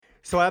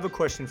So I have a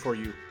question for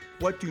you.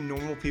 What do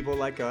normal people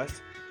like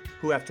us,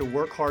 who have to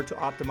work hard to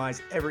optimize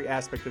every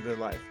aspect of their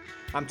life?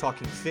 I'm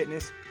talking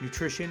fitness,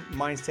 nutrition,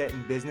 mindset,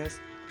 and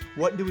business.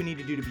 What do we need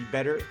to do to be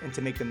better and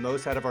to make the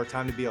most out of our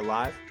time to be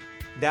alive?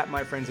 That,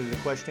 my friends, is the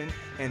question,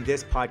 and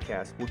this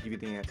podcast will give you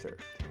the answer.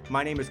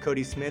 My name is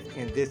Cody Smith,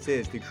 and this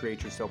is the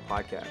Create Yourself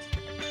Podcast.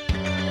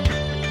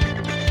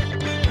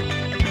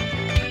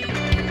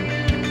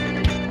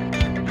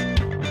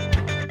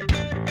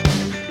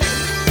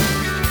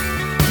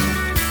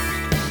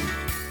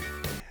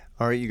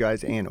 All right, you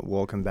guys, and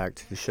welcome back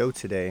to the show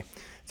today.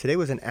 Today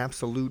was an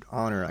absolute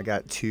honor. I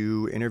got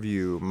to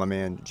interview my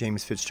man,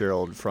 James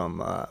FitzGerald from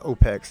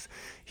OPEX.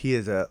 He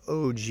is an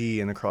OG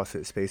in the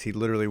CrossFit space. He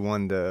literally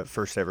won the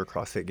first ever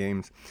CrossFit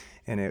Games,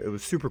 and it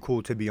was super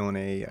cool to be on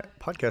a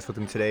podcast with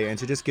him today and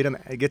to just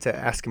get to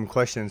ask him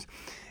questions.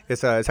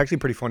 It's actually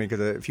pretty funny because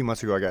a few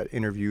months ago I got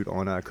interviewed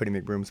on Cody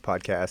McBroom's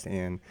podcast,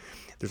 and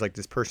there's like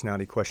this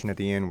personality question at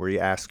the end where he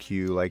asks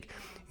you, like,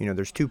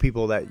 there's two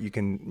people that you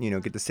can,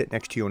 get to sit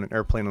next to you on an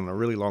airplane on a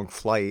really long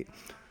flight.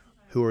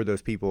 Who are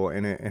those people?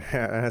 And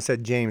I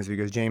said James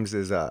because James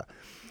is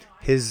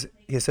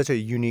he has such a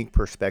unique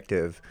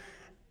perspective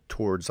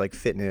towards like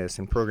fitness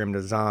and program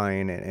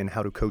design and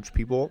how to coach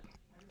people.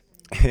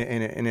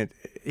 And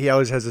he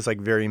always has this like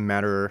very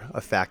matter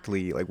of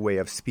factly like way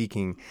of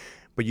speaking,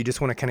 but you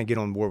just want to kind of get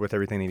on board with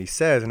everything that he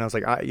says. And I was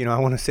like, I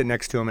want to sit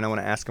next to him and I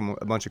want to ask him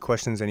a bunch of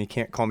questions, and he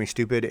can't call me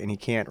stupid and he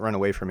can't run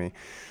away from me.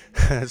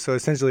 So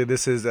essentially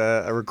this is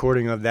a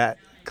recording of that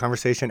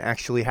conversation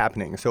actually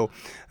happening. So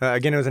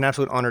again, it was an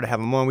absolute honor to have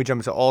him on. We jump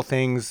into all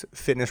things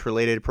fitness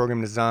related,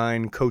 program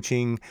design,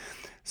 coaching,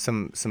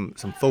 some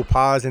faux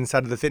pas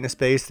inside of the fitness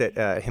space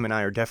that him and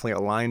I are definitely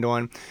aligned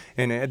on.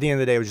 And at the end of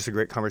the day, it was just a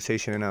great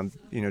conversation, and I'm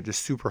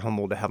just super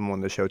humbled to have him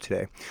on the show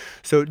today.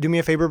 So do me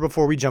a favor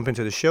before we jump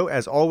into the show.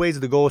 As always,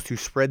 the goal is to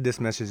spread this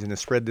message and to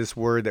spread this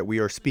word that we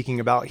are speaking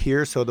about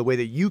here. So the way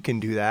that you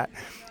can do that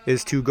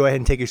is to go ahead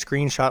and take a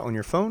screenshot on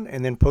your phone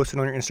and then post it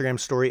on your Instagram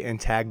story and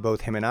tag both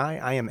him and I.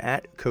 I am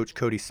at Coach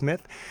Cody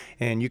Smith,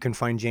 and you can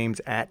find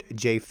James at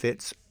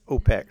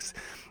JFitzOPEX.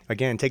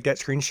 Again, take that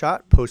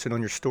screenshot, post it on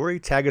your story,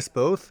 tag us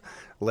both,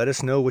 let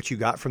us know what you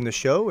got from the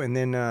show, and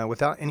then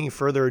without any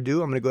further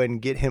ado, I'm going to go ahead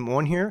and get him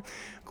on here.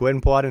 Go ahead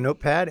and pull out a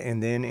notepad,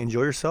 and then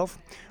enjoy yourself.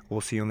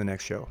 We'll see you on the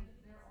next show.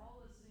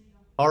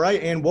 All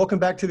right, and welcome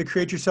back to the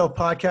Create Yourself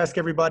Podcast,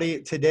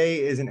 everybody.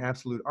 Today is an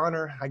absolute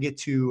honor. I get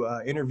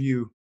to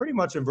interview pretty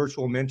much a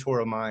virtual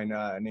mentor of mine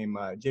named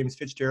James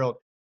FitzGerald.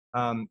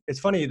 It's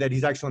funny that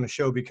he's actually on the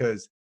show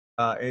because,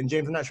 and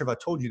James, I'm not sure if I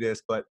told you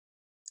this, but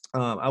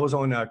I was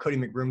on Cody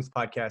McBroom's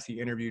podcast. He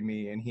interviewed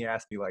me and he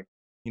asked me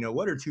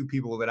what are two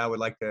people that I would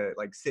like to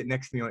like sit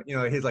next to me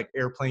on, his like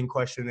airplane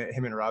question that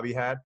him and Robbie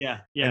had. Yeah.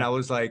 And I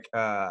was like,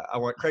 I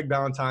want Craig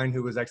Ballantyne,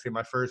 who was actually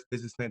my first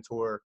business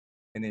mentor,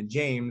 and then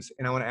James.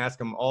 And I want to ask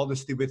him all the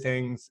stupid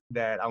things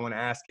that I want to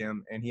ask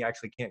him. And he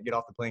actually can't get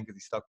off the plane because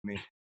he's stuck with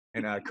me.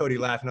 And Cody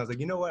laughed, and I was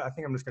like, you know what? I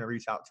think I'm just going to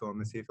reach out to him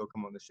and see if he'll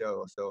come on the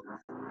show. So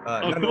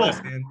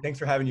nonetheless, cool. Man, thanks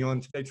for having you on.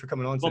 Thanks for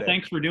coming on today. Well,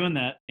 thanks for doing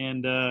that.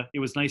 And it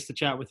was nice to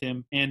chat with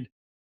him. And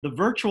the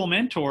virtual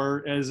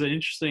mentor is an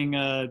interesting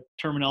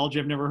terminology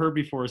I've never heard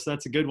before. So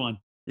that's a good one.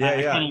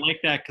 I kind of like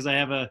that because I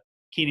have a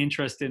keen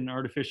interest in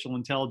artificial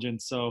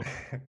intelligence. So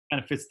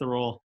kind of fits the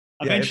role.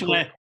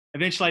 Eventually,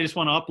 I just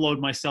want to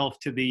upload myself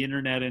to the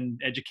internet and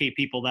educate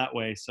people that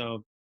way.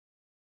 So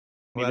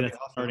maybe that's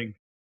awesome. Starting.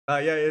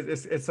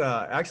 It's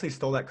I actually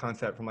stole that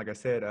concept from, like I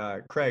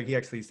said, Craig. He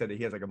actually said that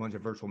he has like a bunch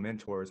of virtual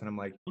mentors, and I'm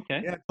like,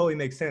 okay, yeah, it totally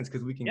makes sense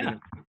because we can get it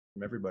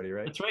from everybody,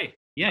 right? That's right.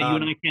 Yeah, you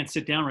and I can't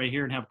sit down right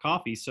here and have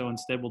coffee, so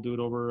instead we'll do it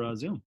over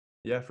Zoom.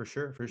 Yeah, for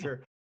sure.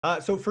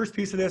 So first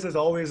piece of this, as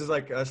always, is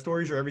like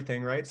stories are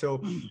everything, right?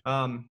 So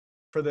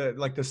for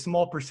the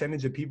small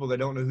percentage of people that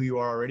don't know who you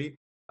are already,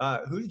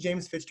 who's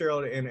James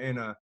FitzGerald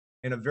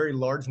in a very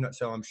large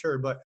nutshell, I'm sure,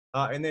 but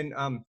and then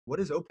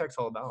what is OPEX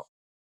all about?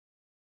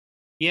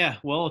 Yeah,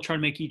 well, I'll try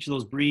to make each of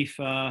those brief.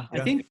 I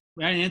think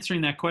in answering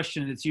that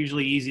question, it's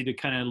usually easy to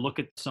kind of look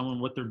at someone,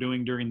 what they're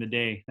doing during the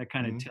day. That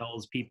kind of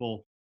tells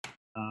people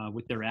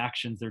with their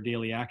actions, their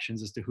daily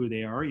actions, as to who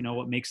they are,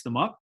 what makes them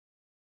up.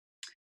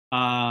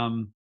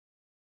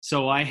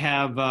 So I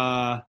have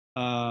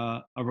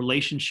a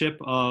relationship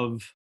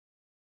of,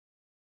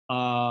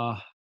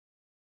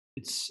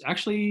 it's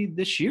actually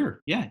this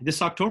year. Yeah,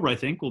 this October, I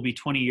think, will be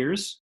 20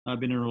 years. I've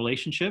been in a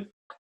relationship.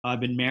 I've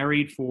been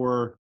married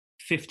for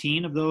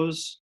 15 of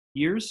those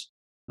years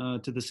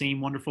to the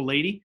same wonderful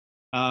lady.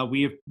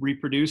 We have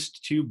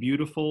reproduced two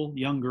beautiful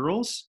young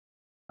girls,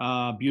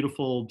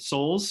 beautiful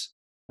souls,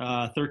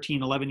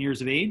 13, 11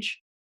 years of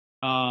age.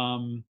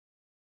 I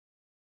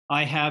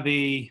have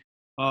a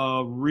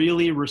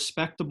really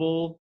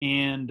respectable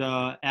and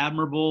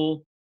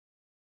admirable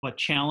but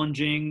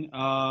challenging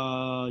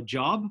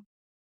job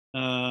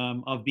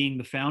of being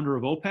the founder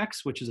of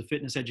OPEX, which is a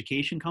fitness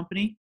education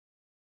company.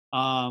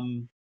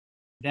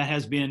 That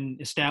has been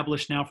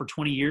established now for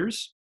 20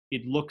 years.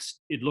 It looked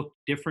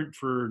different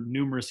for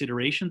numerous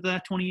iterations of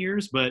that 20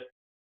 years, but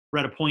we're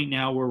at a point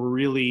now where we're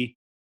really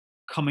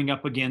coming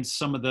up against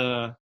some of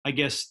the, I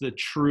guess, the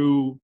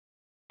true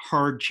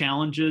hard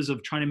challenges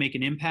of trying to make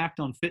an impact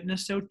on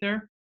fitness out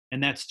there.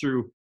 And that's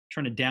through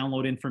trying to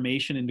download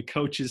information into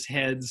coaches'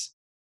 heads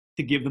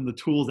to give them the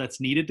tools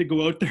that's needed to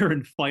go out there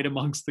and fight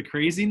amongst the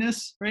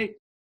craziness, right?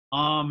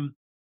 Um,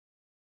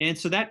 and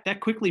so that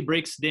quickly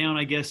breaks down,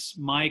 I guess,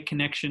 my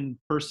connection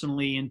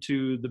personally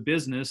into the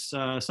business.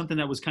 Something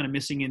that was kind of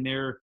missing in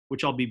there,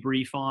 which I'll be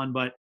brief on,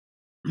 but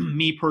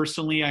me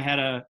personally, I had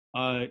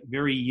a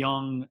very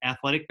young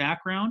athletic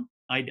background.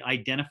 I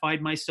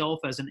identified myself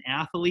as an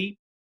athlete,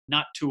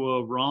 not to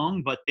a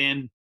wrong, but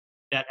then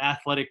that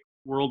athletic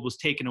world was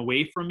taken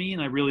away from me,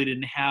 and I really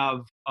didn't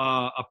have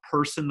a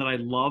person that I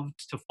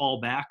loved to fall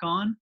back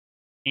on.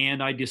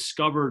 And I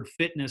discovered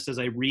fitness as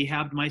I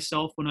rehabbed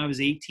myself when I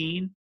was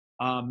 18,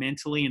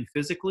 mentally and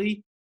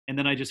physically. And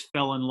then I just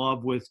fell in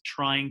love with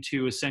trying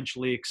to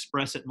essentially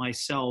express it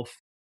myself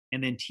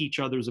and then teach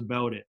others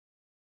about it.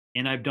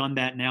 And I've done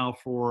that now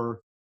for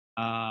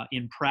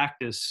in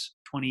practice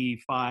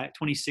 25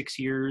 26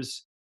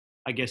 years.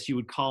 I guess you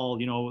would call,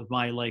 with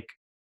my like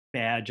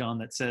badge on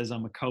that says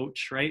I'm a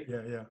coach, right?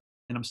 Yeah, yeah.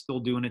 And I'm still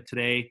doing it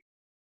today.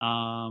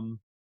 um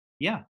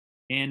yeah.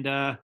 And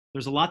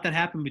there's a lot that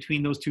happened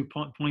between those two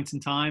points in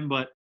time,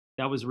 but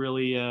that was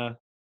really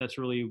that's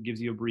really gives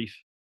you a brief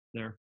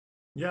there.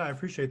 Yeah, I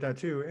appreciate that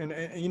too.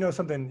 And you know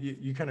something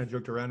you kind of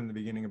joked around in the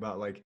beginning about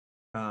like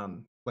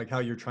how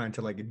you're trying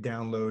to like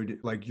download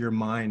like your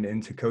mind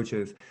into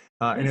coaches.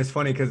 And Yeah. it's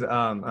funny because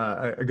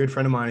a good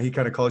friend of mine, he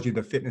kind of calls you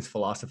the fitness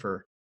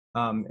philosopher.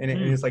 And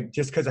Mm, it's like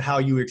just because of how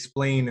you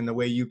explain and the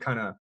way you kind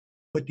of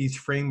put these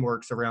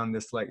frameworks around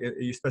this, like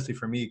especially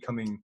for me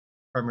coming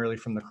primarily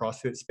from the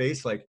CrossFit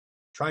space, like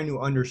trying to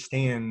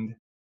understand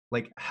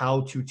like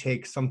how to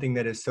take something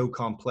that is so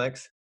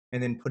complex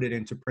and then put it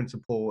into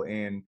principle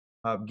and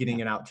yeah. getting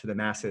it out to the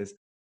masses.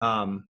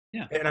 Um,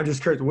 Yeah. and I'm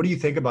just curious, what do you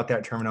think about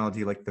that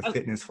terminology, like the I,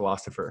 fitness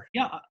philosopher?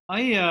 yeah.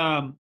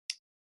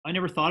 I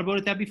never thought about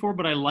it that before,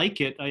 but I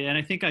like it, and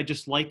I think I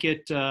just like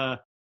it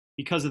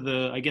because of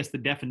the, I guess, the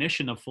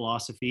definition of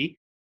philosophy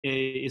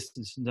is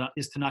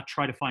to not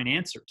try to find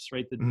answers,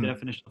 right? The Mhm.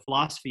 definition of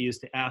philosophy is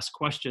to ask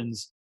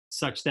questions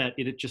such that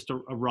it just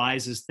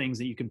arises things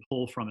that you can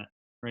pull from it,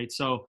 right?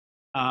 So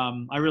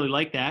I really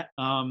like that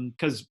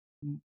because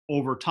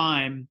over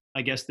time,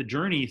 I guess the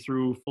journey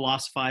through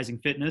philosophizing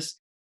fitness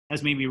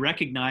has made me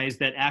recognize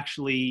that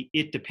actually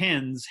it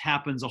depends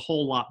happens a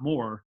whole lot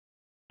more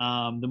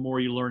the more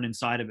you learn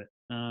inside of it.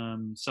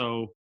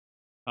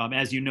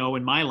 As you know,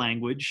 in my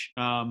language,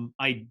 I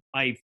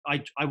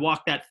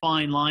walk that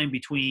fine line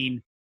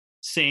between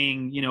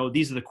saying,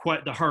 these are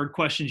the hard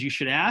questions you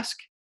should ask,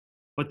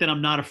 but then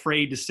I'm not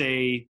afraid to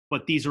say,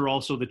 but these are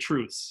also the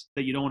truths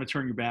that you don't want to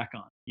turn your back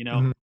on.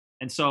 Mhm.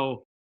 And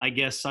so I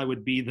guess I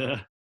would be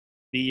the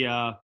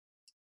uh,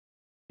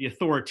 the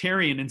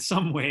authoritarian in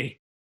some way,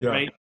 Yeah,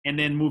 right? And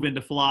then move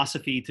into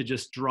philosophy to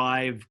just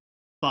drive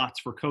thoughts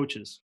for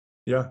coaches.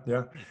 yeah,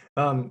 yeah.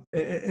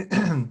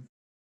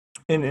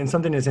 And and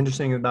something that's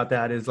interesting about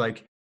that is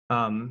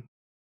um,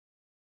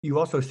 you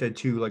also said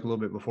too, like a little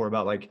bit before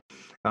about like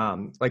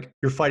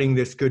you're fighting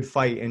this good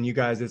fight, and you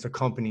guys as a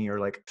company are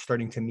like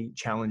starting to meet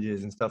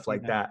challenges and stuff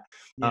like Yeah. that.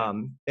 Yeah.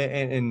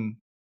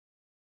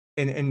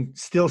 And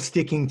still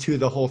sticking to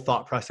the whole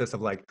thought process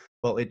of like,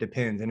 well, it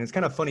depends. And it's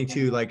kind of funny Yeah.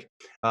 too, like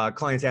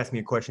clients ask me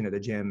a question at the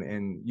gym,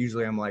 and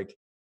usually I'm like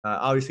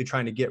obviously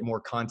trying to get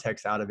more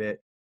context out of it.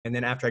 And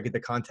then after I get the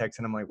context,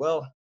 and I'm like,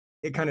 well,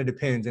 it kind of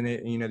depends. And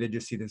they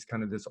just see this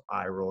kind of this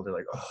eye roll. They're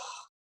like,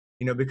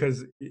 oh,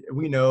 because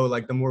we know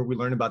like the more we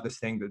learn about this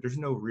thing, that there's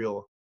no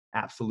real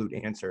absolute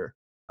answer.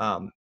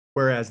 um,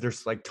 Whereas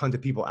there's like tons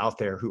of people out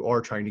there who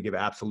are trying to give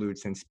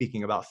absolutes and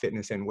speaking about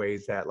fitness in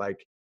ways that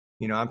like,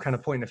 I'm kind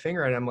of pointing a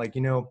finger at it. I'm like,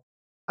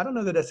 I don't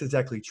know that that's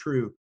exactly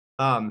true.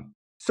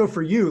 So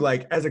for you,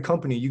 like as a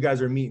company, you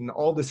guys are meeting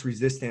all this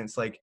resistance.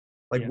 Like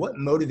Yeah. what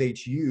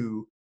motivates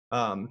you?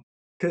 Um,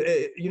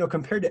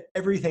 compared to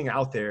everything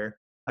out there,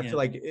 I Yeah. feel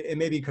like it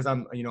may be because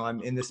I'm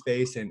in this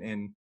space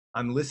and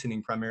I'm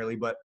listening primarily,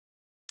 but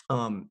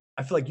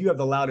I feel like you have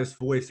the loudest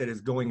voice that is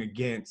going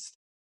against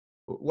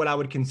what I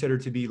would consider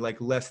to be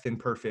like less than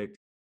perfect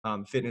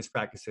fitness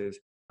practices.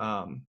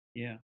 Um,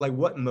 Yeah. like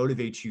what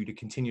motivates you to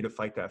continue to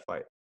fight that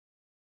fight?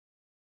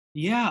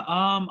 Yeah.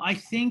 I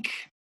think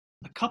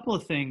a couple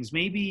of things.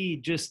 Maybe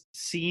just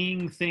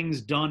seeing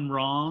things done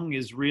wrong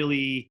is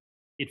really,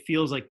 it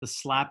feels like a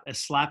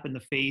slap in the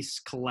face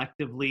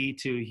collectively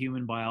to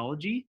human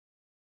biology.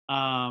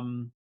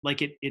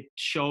 Like it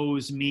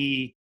shows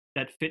me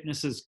that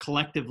fitness is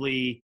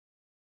collectively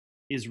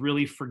is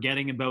really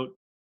forgetting about,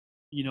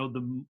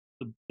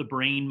 the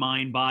brain,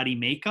 mind, body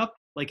makeup.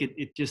 Like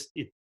it just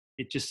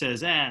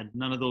says,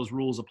 none of those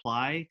rules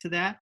apply to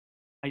that.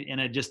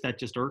 That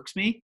just irks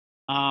me.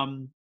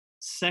 Um,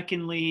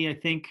 Secondly, I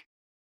think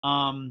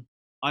um,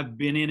 I've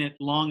been in it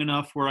long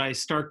enough where I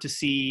start to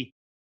see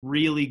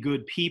really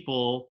good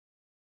people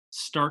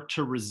start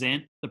to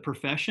resent the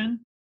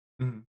profession.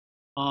 Mhm.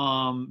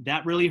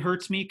 That really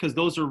hurts me because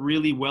those are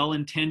really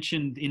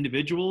well-intentioned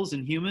individuals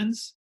and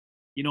humans,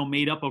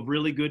 made up of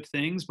really good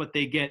things, but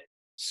they get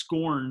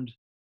scorned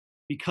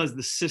because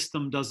the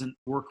system doesn't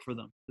work for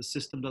them. The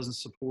system doesn't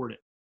support it.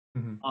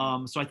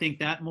 Hmm. So I think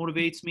that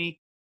motivates me.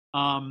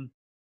 Um,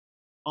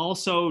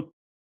 Also,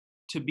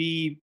 to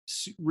be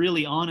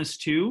really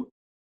honest too,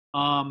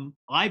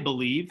 I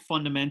believe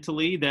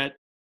fundamentally that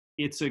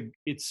it's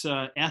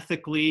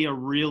ethically a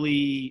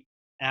really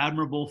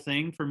admirable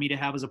thing for me to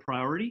have as a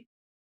priority.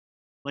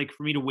 Like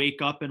for me to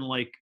wake up and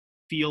like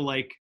feel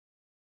like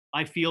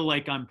I feel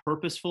like I'm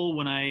purposeful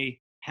when I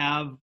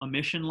have a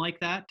mission like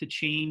that to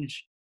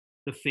change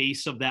the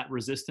face of that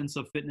resistance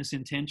of fitness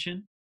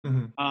intention.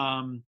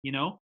 Hmm. You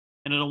know,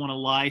 and I don't want to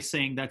lie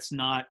saying that's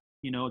not,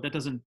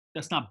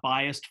 that's not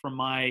biased from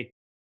my,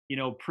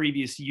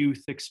 previous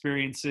youth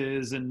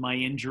experiences and my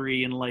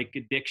injury and like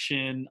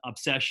addiction,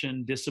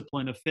 obsession,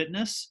 discipline of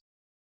fitness.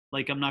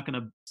 Like I'm not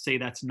going to say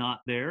that's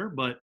not there,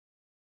 but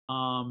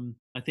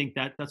I think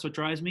that's what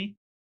drives me.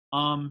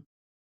 Um,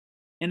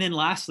 and then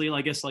lastly,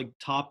 I guess like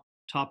top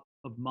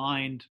of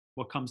mind,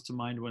 what comes to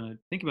mind when I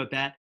think about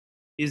that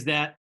is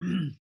that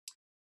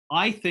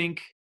I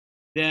think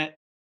that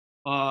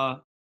uh,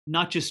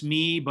 not just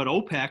me, but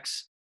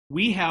OPEX,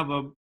 we have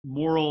a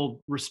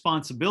moral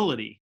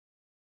responsibility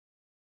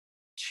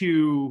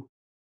to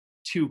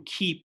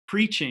keep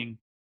preaching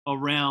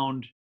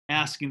around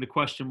asking the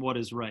question, what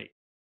is right?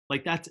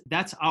 Like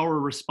that's our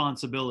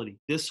responsibility.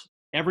 This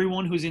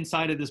Everyone who's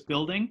inside of this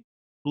building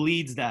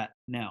bleeds that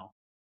now,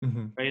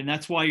 Hmm. right? And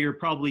that's why you're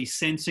probably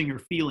sensing or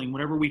feeling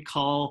whatever we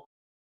call,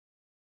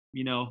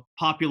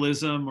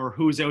 populism or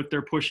who's out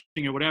there pushing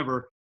or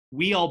whatever.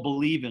 We all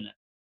believe in it,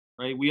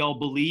 right? We all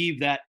believe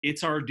that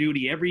it's our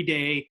duty every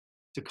day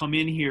to come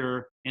in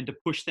here and to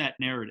push that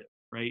narrative,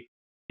 right?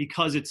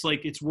 Because it's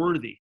like it's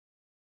worthy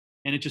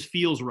and it just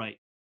feels right,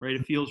 right?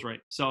 It feels right.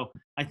 So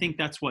I think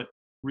that's what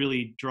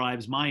really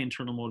drives my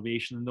internal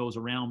motivation and those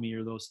around me,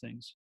 or those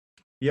things.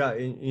 Yeah,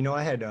 and,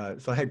 I had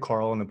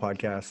Carl on the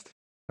podcast.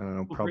 I don't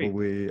know, Oh, great.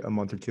 probably a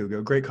month or two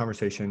ago. Great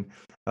conversation.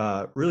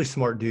 Really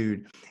smart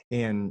dude.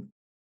 And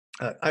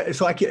as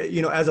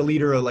a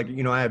leader,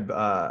 I have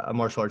a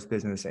martial arts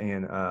business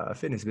and a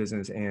fitness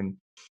business, and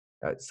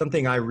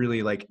something I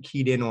really like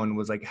keyed in on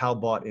was like how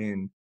bought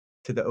in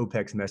to the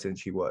OPEX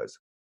message he was.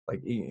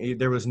 Like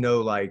there was no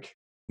like,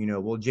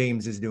 well,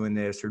 James is doing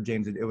this or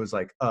James. It was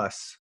like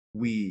us,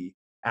 we,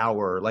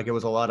 our. Like it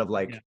was a lot of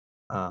Yeah.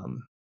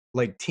 um,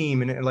 like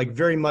team, and like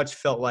very much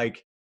felt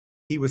like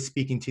he was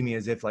speaking to me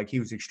as if like he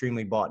was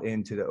extremely bought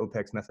into the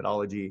OPEX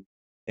methodology.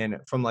 And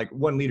from like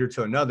one leader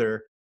to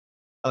another,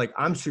 like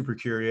I'm super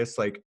curious,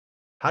 like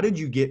how did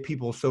you get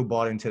people so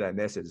bought into that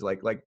message?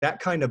 Like that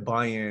kind of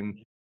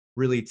buy-in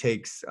really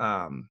takes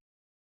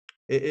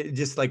it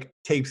just like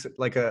takes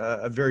like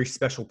a very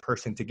special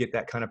person to get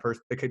that kind of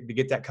person to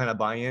get that kind of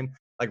buy-in.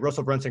 Like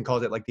Russell Brunson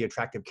calls it like the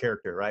attractive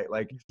character, right?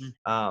 Like Mhm.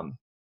 um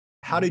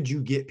how Mhm. did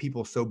you get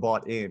people so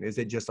bought in? Is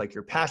it just like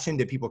your passion?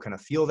 Did people kind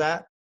of feel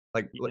that?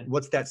 Like Yeah.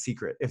 what's that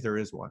secret if there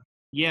is one?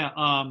 Yeah.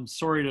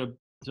 Sorry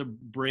to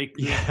break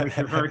your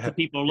heart to Yeah.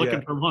 people looking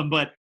Yeah. for one,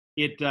 but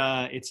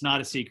it's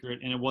not a secret,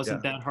 and it Yeah.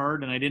 wasn't that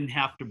hard, and I didn't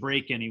have to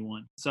break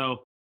anyone.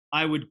 So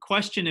I would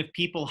question if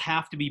people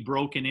have to be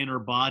broken in or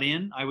bought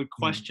in. I would Mhm.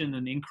 question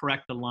an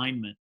incorrect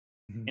alignment.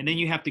 Mhm. And then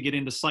you have to get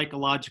into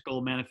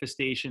psychological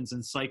manifestations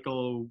and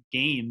psycho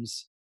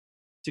games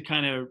to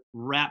kind of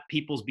wrap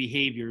people's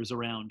behaviors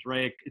around,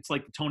 right? It's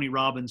like the Tony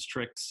Robbins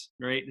tricks,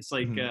 right? It's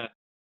like Mhm.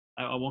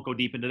 I won't go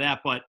deep into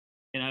that, but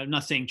and I'm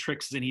not saying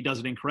tricks and he does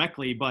it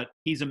incorrectly, but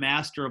he's a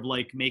master of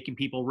like making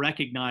people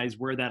recognize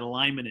where that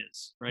alignment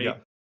is, right? Yeah.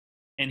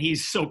 And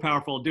he's so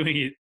powerful at doing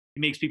it. He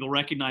makes people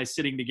recognize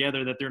sitting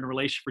together that they're in a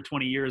relationship for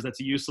 20 years.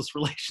 That's a useless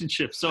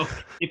relationship. So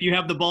if you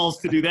have the balls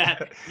to do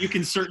that, you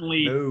can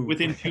certainly No.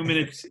 within 2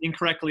 minutes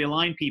incorrectly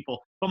align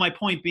people. But my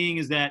point being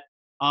is that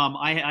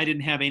I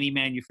didn't have any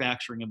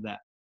manufacturing of that.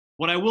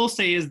 What I will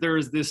say is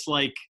there's this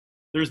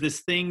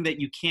thing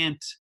that you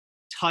can't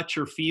touch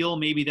or feel.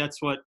 Maybe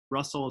that's what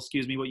Russell,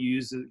 excuse me, what you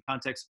used in the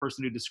context, the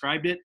person who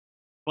described it.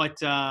 But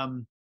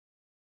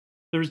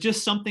there's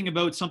just something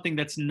about something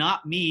that's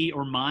not me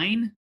or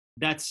mine.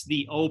 That's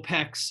the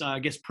OPEX, I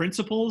guess,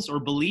 principles or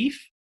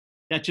belief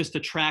that just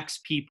attracts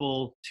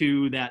people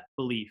to that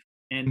belief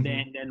and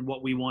Mhm. and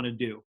what we want to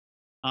do.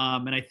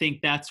 And I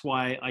think that's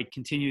why I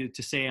continue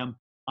to say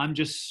I'm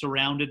just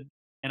surrounded,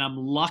 and I'm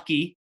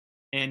lucky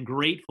and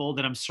grateful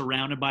that I'm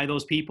surrounded by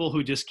those people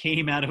who just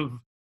came out of.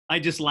 I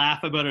just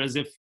laugh about it as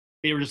if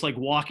they were just like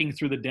walking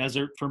through the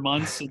desert for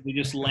months and they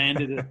just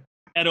landed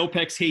at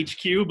OPEX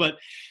HQ. But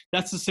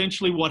that's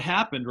essentially what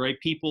happened, right?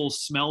 People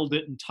smelled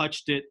it and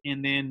touched it.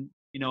 And then,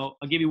 I'll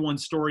give you one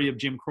story of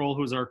Jim Kroll,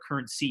 who's our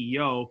current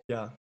CEO.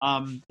 Yeah.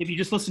 If you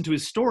just listen to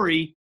his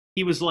story,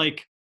 he was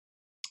like,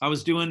 I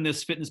was doing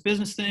this fitness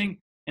business thing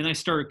and I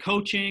started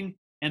coaching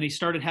and he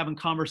started having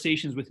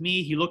conversations with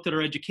me. He looked at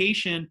our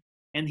education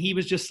and he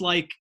was just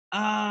like,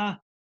 I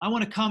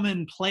want to come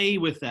and play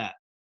with that.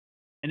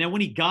 And then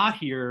when he got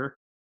here,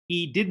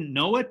 he didn't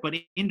know it, but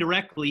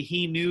indirectly,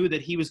 he knew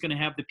that he was going to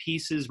have the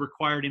pieces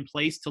required in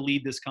place to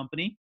lead this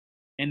company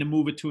and to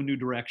move it to a new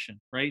direction,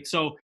 right?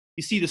 So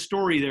you see the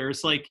story there.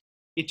 It's like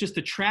it just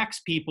attracts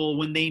people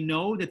when they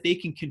know that they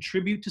can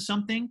contribute to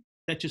something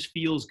that just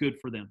feels good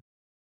for them.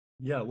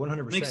 Yeah, Makes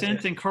 100%.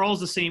 sense? And Carl's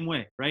the same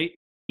way, right?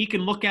 He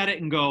can look at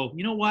it and go,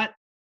 you know what?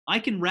 I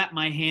can wrap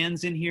my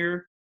hands in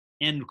here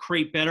and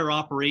create better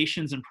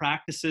operations and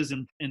practices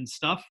and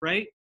stuff,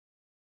 right?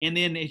 And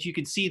then as you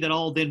can see, that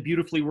all then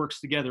beautifully works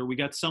together. We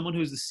got someone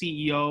who's the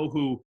CEO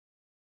who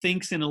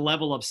thinks in a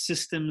level of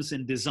systems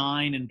and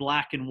design and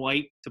black and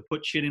white to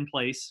put shit in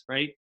place,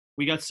 right?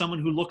 We got someone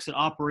who looks at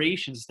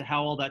operations to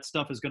how all that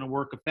stuff is going to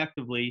work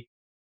effectively.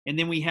 And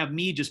then we have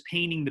me just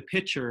painting the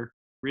picture,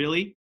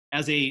 really,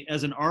 as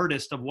an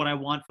artist of what I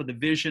want for the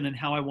vision and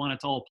how I want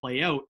it to all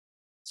play out.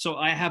 So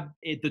I have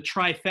the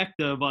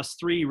trifecta of us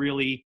three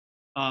really,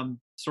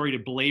 sorry to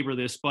belabor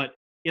this, but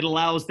it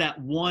allows that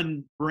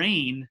one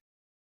brain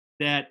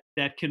that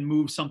can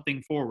move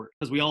something forward,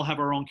 because we all have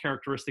our own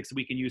characteristics that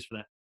we can use for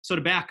that. So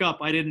to back up,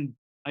 I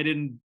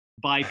didn't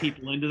buy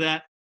people into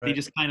that. They Right.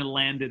 just kind of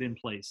landed in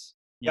place.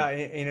 Yeah,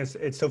 Yeah. and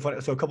it's so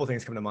funny. So a couple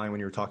things come to mind when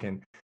you were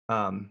talking.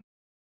 Um,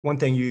 One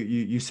thing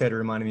you said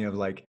reminded me of,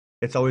 like,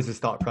 it's always this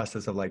thought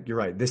process of, like, you're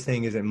right, this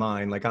thing isn't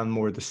mine. Like, I'm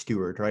more the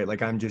steward, right?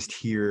 Like, I'm just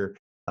here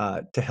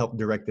to help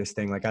direct this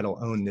thing. Like, I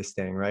don't own this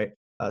thing, right?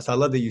 So I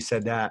love that you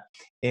said that.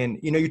 And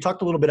you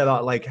talked a little bit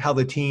about, like, how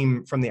the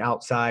team from the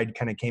outside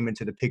kind of came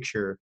into the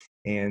picture,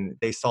 and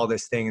they saw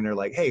this thing and they're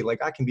like, hey,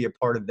 like, I can be a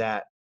part of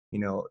that,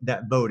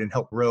 that boat, and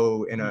help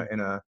row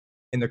Mhm.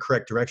 in the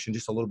correct direction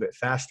just a little bit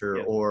faster,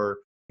 Yeah. or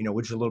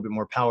with just a little bit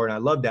more power. And I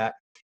love that.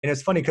 And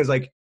it's funny because,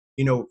 like,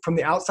 from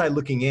the outside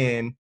looking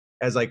in,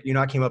 as, like,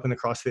 I came up in the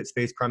CrossFit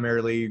space,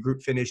 primarily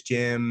group fitness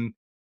gym.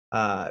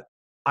 Uh,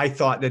 I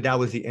thought that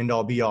was the end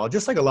all be all,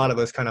 just like a lot of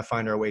us kind of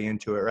find our way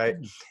into it, right?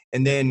 Mhm.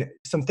 And Yeah. then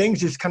some things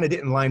just kind of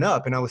didn't line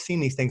up, and I was seeing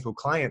these things with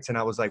clients, and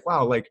I was like,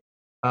 wow, like,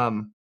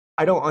 um,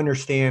 I don't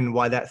understand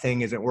why that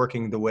thing isn't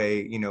working the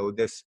way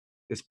this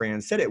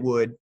brand said it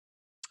would.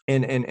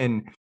 And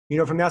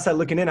from the outside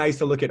looking in, I used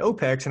to look at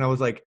OPEX, and I was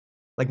like,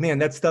 man,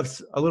 that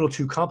stuff's a little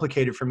too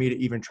complicated for me to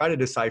even try to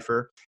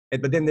decipher.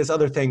 But then this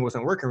other thing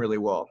wasn't working really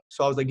well.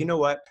 So I was like, you know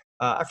what?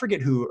 I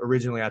forget who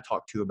originally I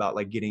talked to about,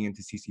 like, getting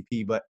into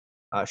CCP, but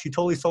she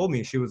totally sold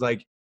me. She's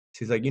like,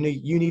 you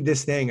need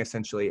this thing,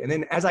 essentially. And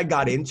then as I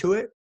got into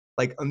it,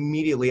 like,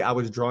 immediately I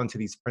was drawn to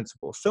these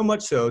principles, so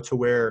much so to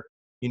where,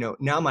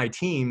 now my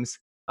teams,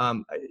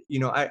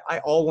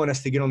 I all want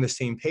us to get on the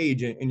same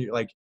page, and you're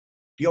like,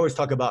 you always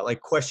talk about, like,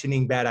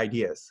 questioning bad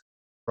ideas,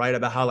 right?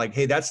 About how, like,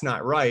 hey, that's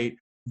not right.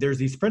 There's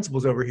these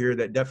principles over here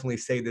that definitely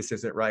say this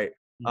isn't right.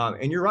 Mhm.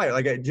 And you're right.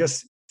 Like,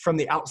 just from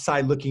the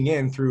outside looking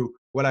in through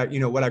what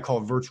I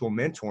call virtual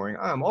mentoring,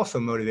 I'm also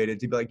motivated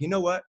to be like, you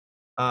know what?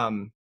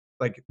 Um,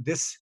 like,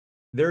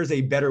 there's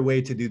a better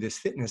way to do this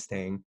fitness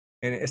thing.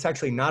 And it's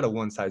actually not a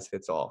one size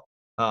fits all.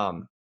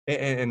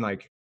 And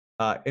like,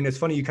 and it's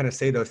funny you kind of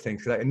say those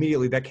things, because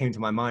immediately that came to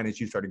my mind as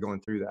you started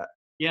going through that.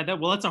 Yeah,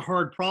 that's a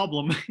hard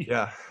problem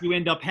Yeah. you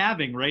end up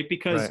having, right?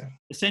 Because Right.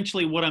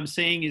 essentially what I'm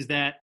saying is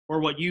that, or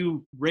what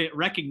you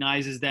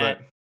recognize is Right.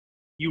 that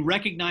you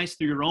recognize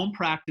through your own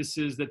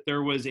practices that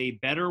there was a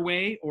better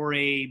way, or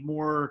a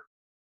more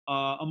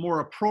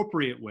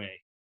appropriate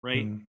way,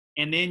 right? Mm,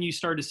 And then you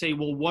start to say,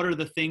 well, what are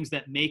the things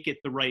that make it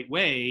the right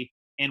way?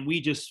 And we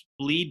just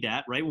bleed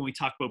that, right? When we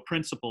talk about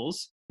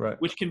principles, right.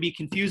 which can be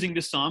confusing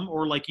to some,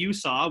 or like you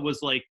saw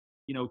was like,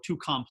 too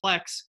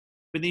complex.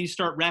 But then you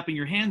start wrapping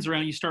your hands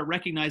around, you start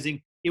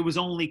recognizing it was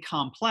only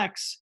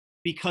complex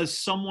because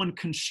someone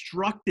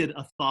constructed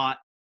a thought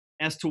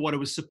as to what it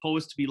was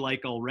supposed to be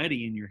like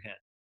already in your head.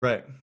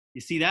 Right.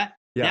 You see that?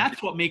 Yeah.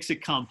 That's what makes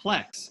it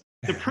complex.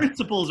 The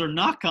principles are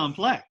not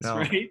complex, No.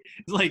 right?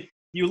 It's like,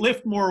 you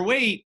lift more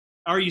weight.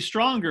 Are you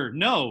stronger?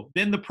 No.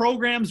 Then the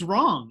program's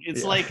wrong.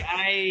 It's Yeah. like,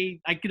 I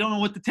don't know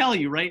what to tell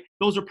you, right?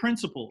 Those are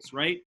principles,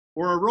 right?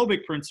 Or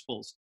aerobic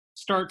principles.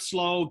 Start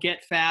slow,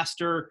 get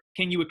faster.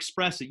 Can you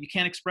express it? You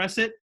can't express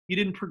it, you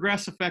didn't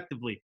progress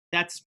effectively.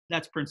 That's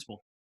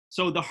principle.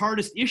 So the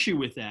hardest issue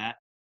with that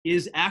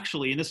is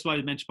actually, and this is why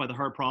I mentioned by the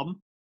hard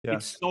problem, it's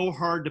Yes. so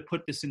hard to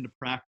put this into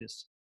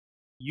practice.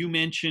 You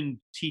mentioned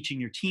teaching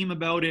your team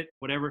about it,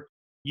 whatever.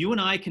 You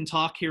and I can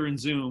talk here in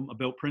Zoom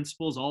about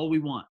principles all we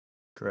want,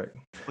 Correct.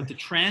 but to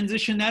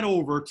transition that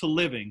over to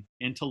living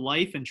and to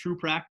life and true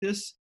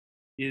practice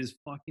is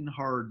fucking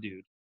hard,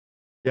 dude.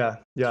 Yeah.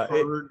 It's Yeah.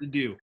 hard to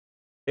do.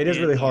 It is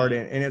And really hard,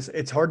 and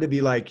it's hard to be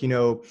like,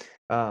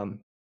 um,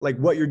 like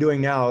what you're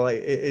doing now,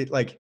 like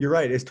like, you're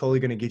right, it's totally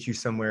going to get you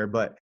somewhere,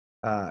 but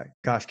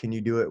gosh, can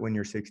you do it when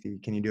you're 60?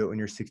 Can you do it when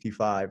you're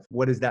 65?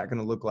 What is that going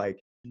to look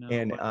like? no,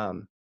 And but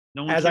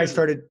no one as I cares.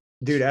 started,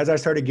 dude, as I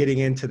started getting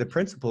into the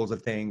principles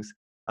of things,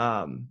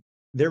 um,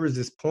 there was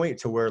this point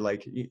to where,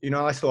 like,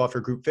 I still offer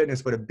group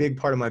fitness, but a big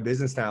part of my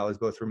business now is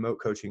both remote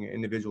coaching and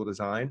individual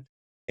design.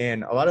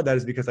 And a lot of that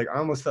is because, like, I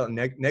almost felt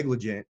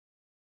negligent,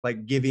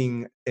 like,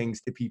 giving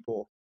things to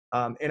people.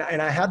 And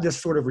I have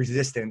this sort of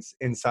resistance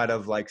inside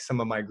of, like, some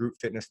of my group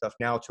fitness stuff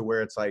now, to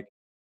where it's like,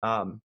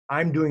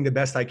 I'm doing the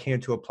best I can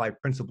to apply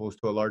principles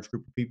to a large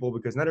group of people,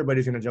 because not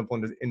everybody's going to jump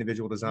on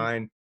individual Mhm,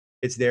 design.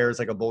 It's there as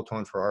like a bolt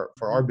on for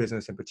our mhm.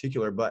 business in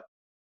particular. But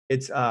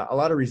it's a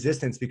lot of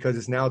resistance because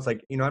it's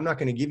like, I'm not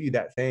going to give you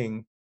that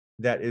thing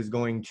that is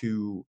going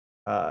to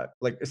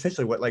like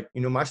essentially what, like,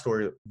 my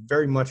story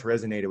very much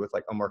resonated with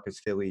like a Marcus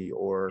Philly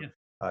or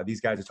Yeah,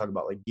 these guys that talk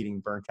about like getting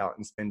burnt out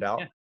and spinned out.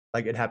 yeah,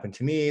 Like it happened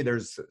to me.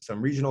 There's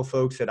some regional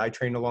folks that I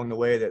trained along the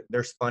way that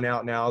they're spun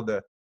out now.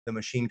 The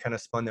machine kind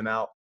of spun them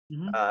out.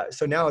 hmm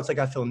So now it's like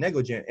I feel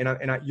negligent,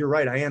 you're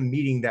right. I am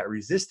meeting that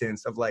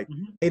resistance of like,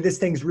 hmm hey, this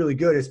thing's really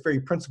good. It's very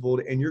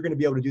principled, and you're going to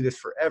be able to do this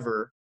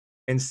forever,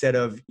 instead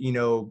of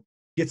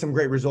get some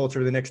great results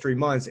over the next 3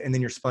 months, and then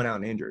you're spun out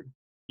and injured.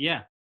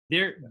 yeah.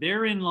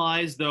 Therein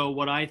lies though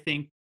what I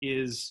think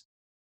is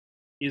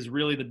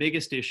really the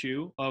biggest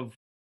issue of,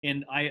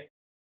 and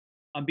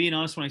I'm being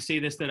honest when I say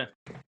this, that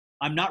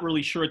I'm not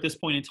really sure at this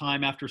point in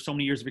time, after so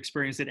many years of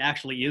experience, it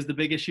actually is the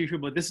biggest issue,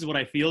 but this is what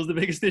I feel is the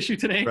biggest issue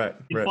today. Right,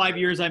 In right, 5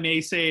 years, I may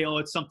say, oh,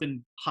 it's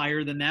something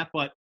higher than that.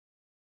 But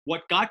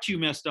what got you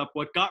messed up,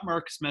 what got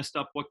Marcus messed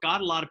up, what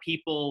got a lot of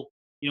people,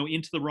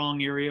 into the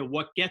wrong area,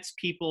 what gets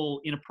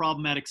people in a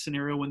problematic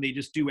scenario when they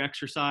just do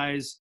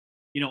exercise,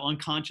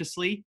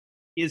 unconsciously,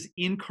 is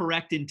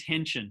incorrect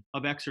intention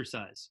of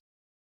exercise,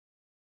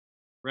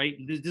 right?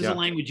 This is a yeah,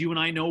 language you and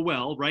I know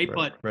well, right? right,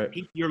 But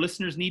right, your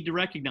listeners need to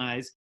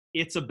recognize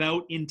it's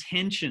about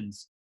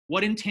intentions.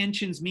 What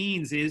intentions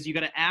means is you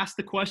got to ask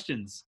the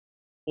questions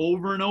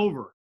over and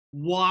over.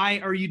 Why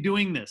are you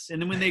doing this? And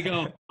then when they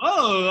go,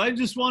 oh, I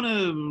just want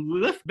to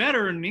lift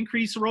better and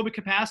increase aerobic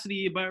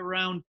capacity by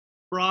around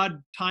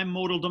broad time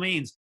modal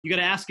domains, you got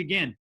to ask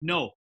again,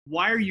 no,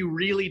 why are you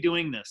really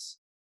doing this?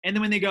 And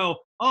then when they go,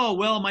 oh,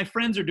 well, my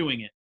friends are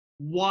doing it.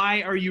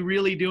 Why are you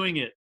really doing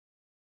it?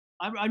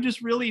 I'm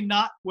just really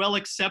not well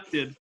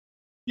accepted.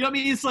 You know what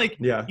I mean? It's like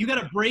yeah, you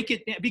got to break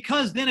it down,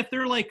 because then if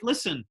they're like,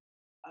 listen,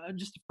 I'm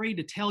just afraid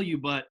to tell you,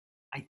 but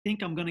I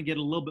think I'm going to get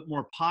a little bit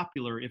more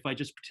popular if I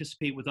just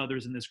participate with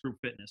others in this group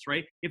fitness,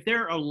 right? If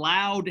they're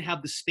allowed to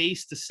have the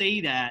space to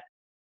say that,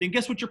 then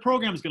guess what your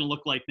program is going to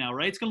look like now,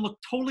 right? It's going to look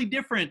totally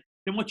different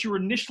than what you were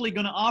initially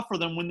going to offer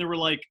them when they were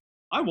like,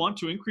 I want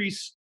to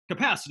increase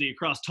capacity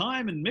across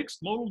time and mixed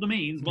modal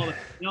domains. Blah,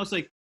 blah. It's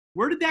like,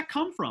 where did that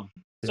come from?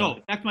 yeah, So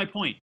back to my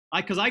point.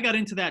 Because I got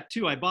into that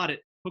too. I bought it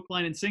hook,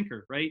 line, and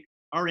sinker, right?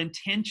 Our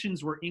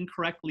intentions were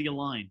incorrectly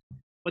aligned.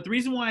 But the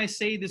reason why I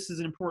say this is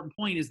an important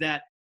point is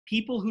that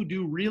people who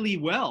do really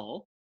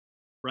well,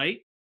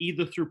 right,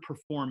 either through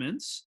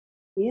performance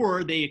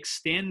or they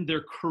extend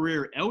their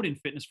career out in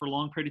fitness for a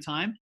long period of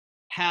time,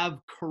 have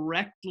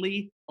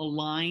correctly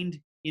aligned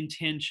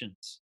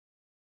intentions.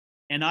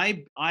 And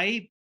I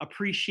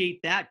appreciate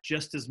that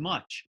just as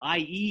much,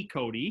 i.e.,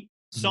 Cody,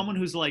 mhm, someone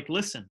who's like,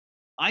 listen,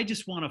 I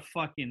just want to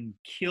fucking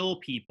kill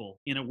people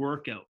in a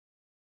workout.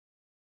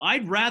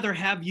 I'd rather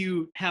have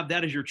you have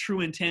that as your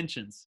true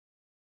intentions,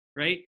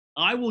 right?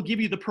 I will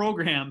give you the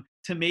program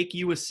to make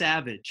you a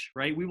savage,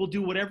 right? We will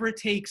do whatever it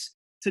takes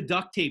to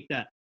duct tape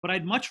that. But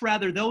I'd much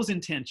rather those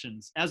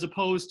intentions as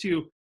opposed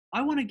to,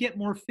 I want to get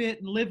more fit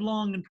and live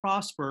long and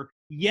prosper,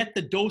 yet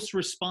the dose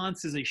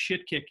response is a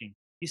shit kicking.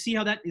 You see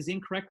how that is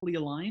incorrectly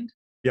aligned?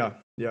 yeah,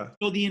 yeah,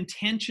 So the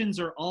intentions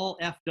are all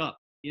effed up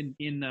in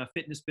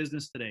fitness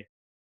business today,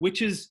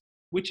 which is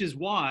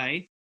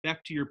why,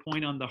 back to your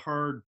point on the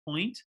hard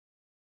point,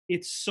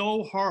 it's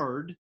so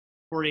hard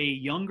for a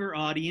younger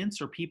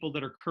audience or people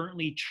that are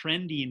currently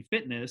trendy in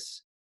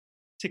fitness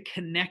to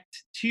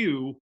connect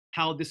to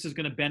how this is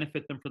going to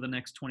benefit them for the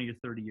next 20 to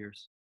 30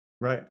 years.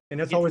 right. And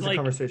that's It's always the like,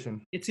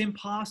 conversation. it's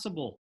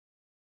impossible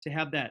to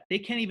have that. They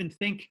can't even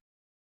think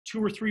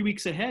 2 or 3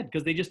 weeks ahead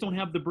because they just don't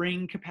have the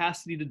brain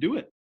capacity to do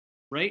it.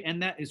 Right.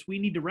 And that is, we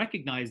need to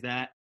recognize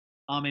that,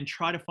 and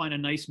try to find a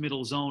nice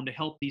middle zone to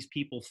help these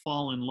people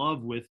fall in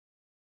love with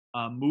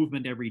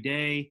movement every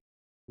day,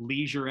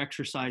 leisure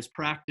exercise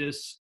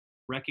practice,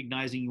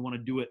 recognizing you want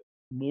to do it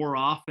more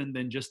often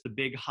than just the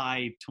big,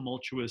 high,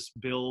 tumultuous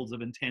builds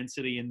of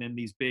intensity and then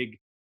these big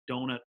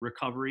donut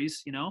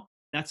recoveries.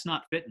 That's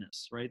not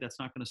fitness, right? That's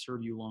not going to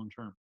serve you long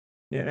term.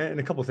 Yeah, and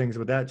a couple things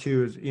with that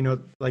too is,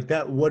 like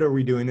that, what are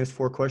we doing this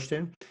for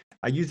question?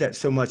 I use that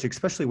so much,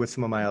 especially with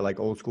some of my like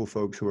old school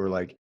folks who are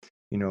like,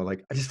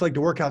 like, I just feel like the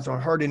workouts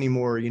aren't hard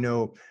anymore.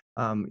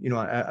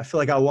 I feel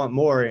like I want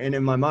more. And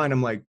in my mind,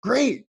 I'm like,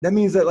 great. That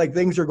means that like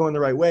things are going the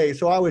right way.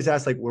 So I always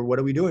ask like, well, what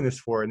are we doing this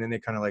for? And then they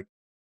kind of like,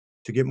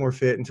 to get more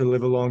fit and to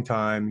live a long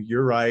time.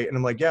 You're right. And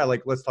I'm like, yeah,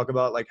 like, let's talk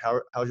about like,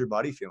 how's your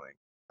body feeling?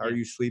 How are Yeah.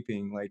 you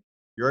sleeping? Like,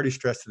 you're already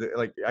stressed.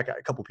 Like, I got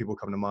a couple people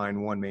come to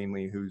mind, one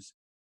mainly who's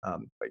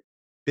like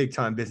big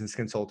time business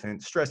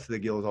consultant, stressed to the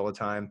gills all the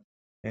time.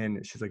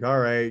 And she's like, all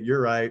right, you're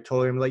right.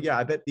 Totally. I'm like, yeah,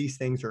 I bet these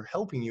things are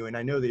helping you. And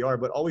I know they are,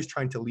 but always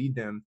trying to lead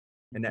them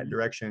in that Mm-hmm.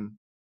 direction.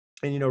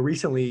 And,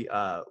 recently,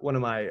 one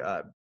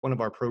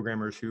of our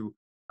programmers who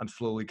I'm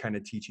slowly kind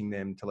of teaching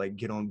them to like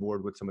get on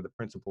board with some of the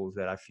principles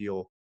that I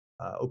feel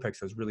OPEX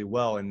does really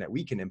well and that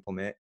we can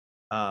implement.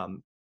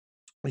 Um,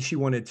 she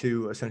wanted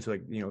to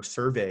essentially like,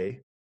 survey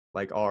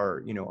like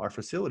our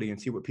facility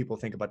and see what people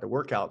think about the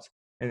workouts.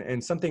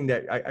 And something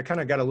that I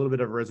kind of got a little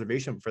bit of a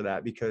reservation for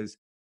that, because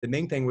the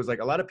main thing was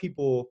like a lot of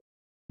people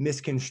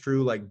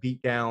misconstrue like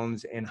beat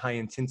downs and high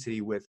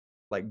intensity with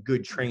like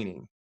good Yeah.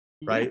 training.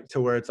 Yeah. right?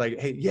 To where it's like,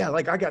 hey, yeah,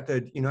 like I got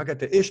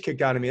the ish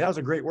kicked out of me. That was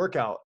a great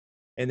workout.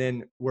 And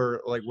then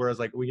whereas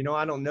like, well,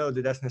 I don't know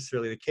that that's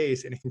necessarily the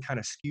case, and it can kind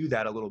of skew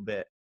that a little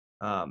bit.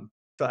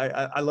 So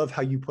I love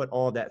how you put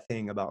all that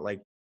thing about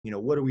like,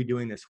 what are we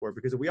doing this for?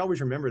 Because we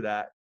always remember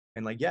that,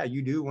 and like, yeah,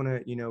 you do want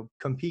to,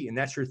 compete, and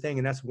that's your thing,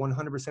 and that's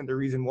 100% the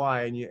reason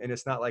why. And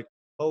it's not like,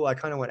 oh, I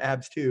kind of want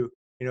abs too.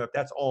 If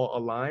that's all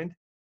aligned,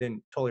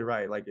 then totally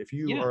right. Like if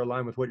you Yeah. are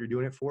aligned with what you're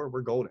doing it for,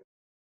 we're golden.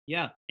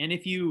 Yeah. And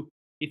if you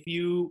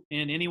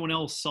and anyone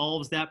else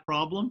solves that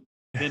problem,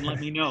 then let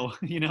me know,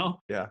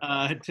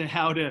 Yeah. to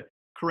how to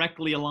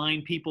correctly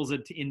align people's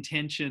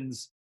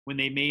intentions when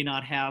they may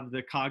not have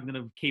the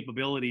cognitive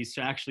capabilities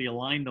to actually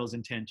align those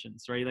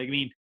intentions, right? Like, I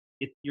mean,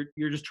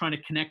 you're just trying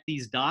to connect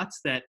these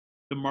dots that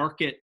the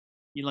market,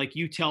 like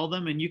you tell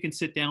them and you can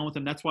sit down with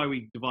them. That's why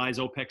we devise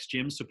OPEX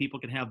gyms so people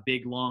can have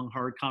big, long,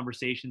 hard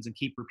conversations and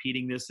keep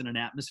repeating this in an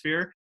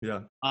atmosphere.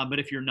 Yeah. But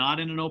if you're not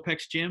in an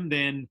OPEX gym,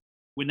 then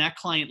when that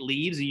client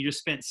leaves and you just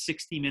spent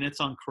 60 minutes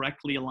on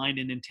correctly aligned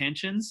in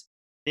intentions,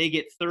 they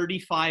get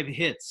 35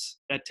 hits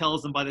that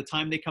tells them by the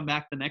time they come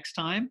back the next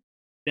time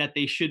that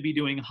they should be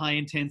doing high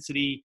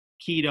intensity,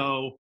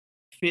 keto,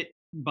 fit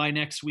by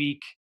next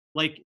week.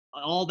 Like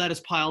all that is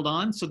piled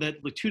on so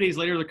that like 2 days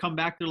later they come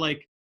back, they're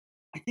like,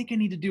 I think I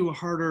need to do a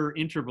harder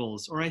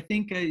intervals, or I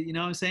think you know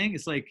what I'm saying?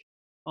 It's like,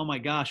 oh my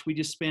gosh, we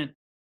just spent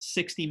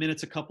 60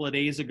 minutes a couple of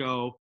days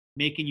ago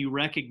making you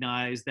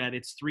recognize that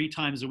it's 3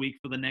 times a week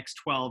for the next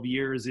 12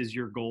 years is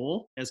your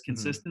goal as Hmm.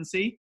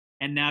 consistency.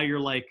 And now you're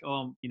like,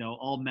 oh,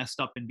 all messed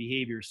up in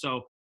behavior.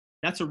 So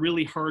that's a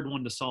really hard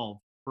one to solve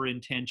for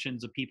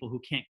intentions of people who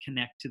can't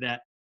connect to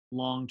that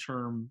long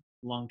term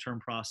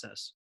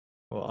process.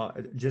 Well,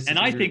 just And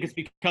as I you're think it's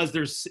because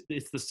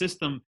it's the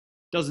system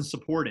doesn't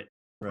support it,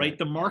 right. right?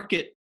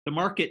 The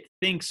market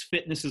thinks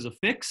fitness is a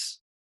fix,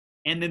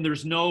 and then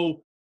there's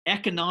no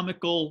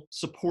economical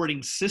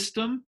supporting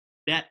system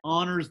that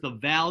honors the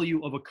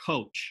value of a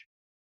coach.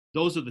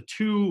 Those are the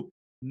two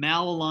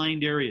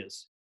malaligned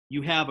areas.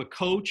 You have a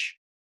coach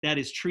that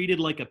is treated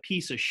like a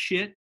piece of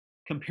shit,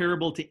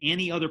 comparable to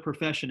any other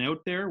profession out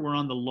there. We're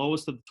on the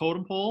lowest of the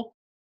totem pole,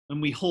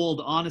 and we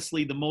hold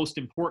honestly the most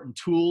important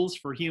tools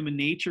for human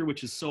nature,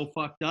 which is so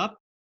fucked up.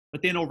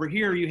 But then over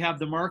here, you have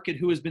the market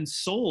who has been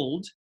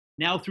sold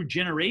now through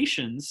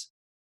generations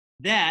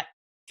that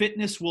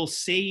fitness will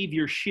save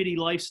your shitty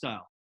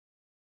lifestyle.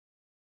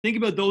 Think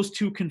about those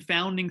two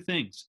confounding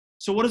things.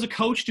 So, what does a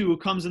coach do who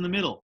comes in the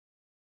middle?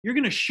 You're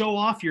going to show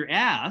off your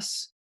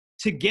ass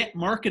to get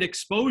market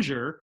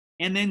exposure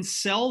and then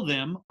sell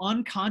them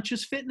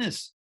unconscious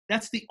fitness.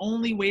 That's the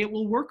only way it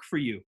will work for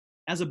you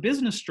as a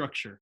business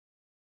structure,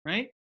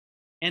 right?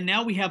 And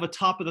now we have a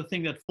top of the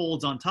thing that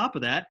folds on top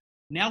of that.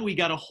 Now we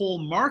got a whole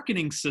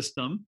marketing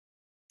system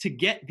to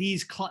get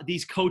these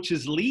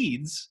coaches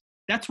leads.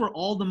 That's where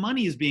all the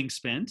money is being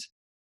spent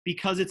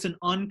because it's an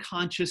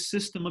unconscious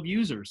system of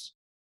users.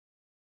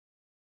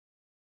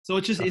 So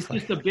it's Tough.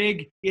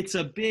 just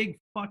a big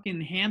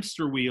fucking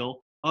hamster wheel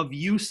of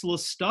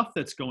useless stuff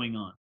that's going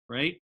on,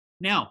 right?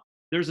 Now,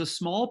 there's a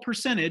small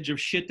percentage of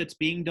shit that's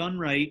being done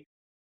right.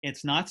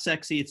 It's not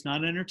sexy, it's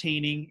not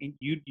entertaining, and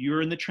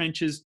you're in the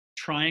trenches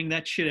trying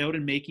that shit out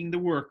and making the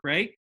work,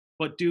 right?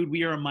 But dude,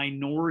 we are a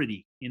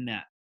minority in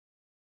that.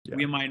 We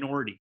Yeah. are a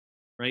minority,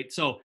 right?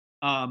 So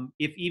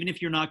if even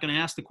if you're not going to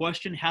ask the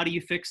question, how do you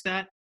fix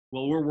that?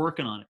 Well, we're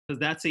working on it because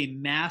that's a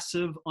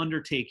massive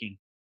undertaking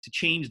to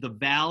change the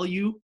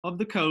value of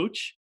the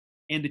coach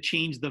and to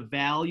change the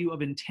value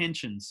of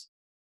intentions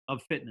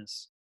of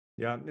fitness.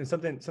 Yeah, and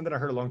something I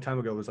heard a long time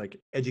ago was like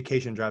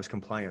education drives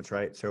compliance,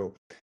 right? So,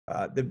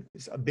 a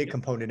big Yep.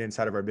 component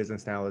inside of our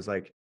business now is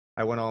like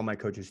I want all my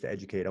coaches to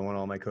educate. I want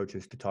all my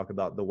coaches to talk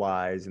about the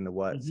whys and the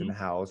whats and Mm-hmm. the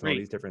hows and all Great,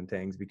 these different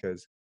things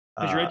because,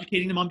 because you're uh,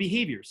 educating them on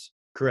behaviors.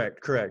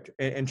 correct,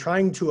 and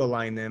trying to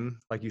align them,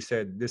 like you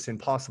said, this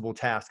impossible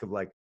task of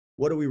like,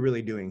 what are we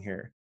really doing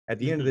here? At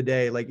the end of Mm-hmm. the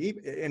day, like,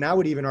 and I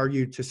would even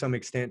argue to some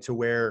extent to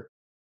where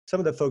some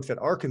of the folks that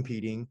are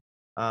competing,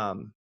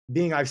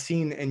 being I've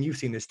seen and you've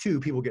seen this too,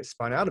 people get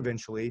spun out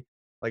eventually,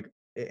 like,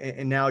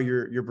 and now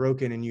you're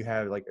broken and you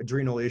have like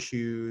adrenal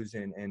issues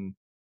and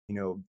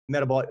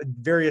metabolic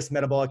various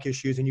metabolic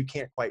issues, and you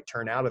can't quite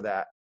turn out of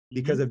that Mm-hmm.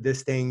 because of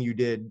this thing you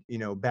did,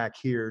 back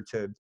here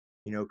to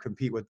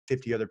compete with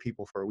 50 other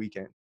people for a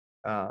weekend.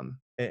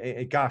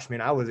 Gosh,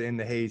 man, I was in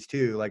the haze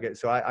too. Like,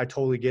 so I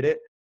totally get it.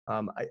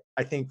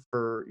 I think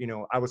for,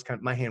 I was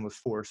my hand was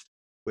forced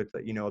with,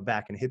 a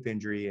back and hip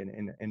injury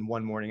and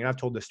one morning. And I've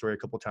told this story a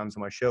couple of times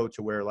on my show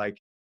to where like,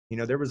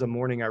 there was a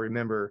morning I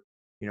remember,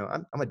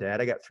 I'm a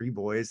dad. I got 3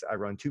 boys. I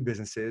run 2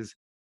 businesses,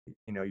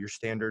 your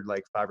standard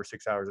like 5 or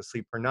 6 hours of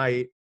sleep per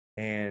night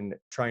and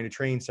trying to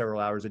train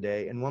several hours a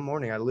day. And one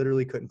morning I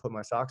literally couldn't put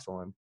my socks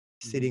on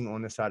Mm-hmm. sitting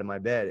on the side of my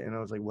bed. And I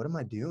was like, what am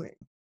I doing?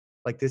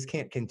 Like, this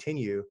can't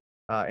continue.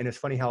 And it's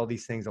funny how all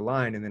these things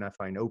align. And then I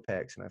find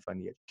OPEX and I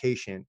find the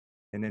education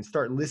and then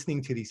start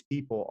listening to these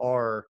people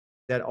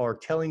that are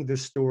telling the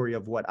story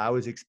of what I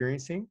was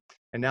experiencing.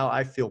 And now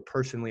I feel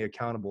personally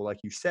accountable, like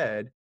you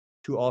said,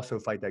 to also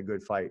fight that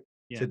good fight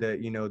Yeah. to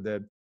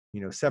the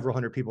several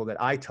hundred people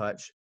that I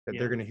touch, that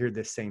they're Yeah. going to hear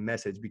this same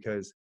message.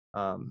 Because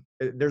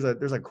there's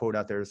a quote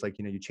out there. It's like,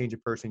 you change a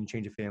person, you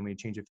change a family, you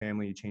change a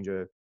family, you change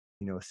a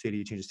city,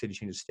 you change a city,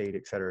 change a state,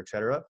 et cetera, et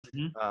cetera.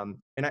 Mhm.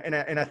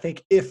 And I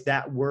think if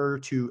that were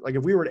to, like,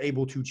 if we were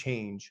able to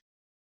change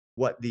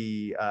what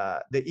the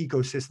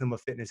ecosystem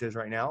of fitness is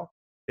right now,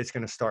 it's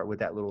going to start with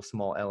that little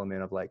small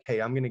element of like,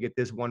 hey, I'm going to get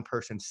this one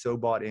person so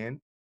bought in.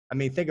 I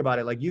mean, think about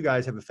it. Like, you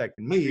guys have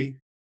affected I agree. me,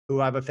 who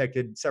I've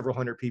affected several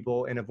hundred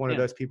people, and if one of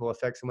Yeah. those people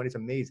affects somebody, it's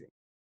amazing.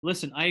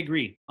 Listen, I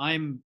agree.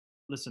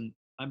 Listen,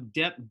 I'm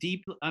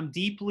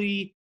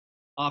deeply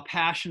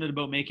passionate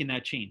about making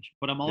that change,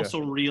 but I'm Yeah.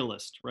 also a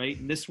realist, right?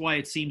 And this is why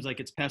it seems like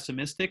it's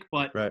pessimistic,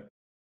 but Right.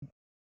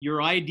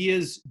 your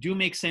ideas do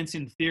make sense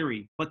in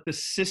theory, but the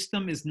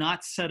system is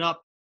not set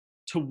up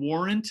to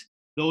warrant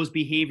those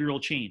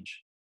behavioral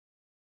change.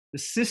 The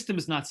system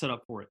is not set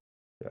up for it.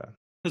 Yeah.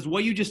 Because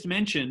what you just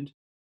mentioned,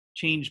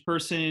 change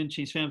person,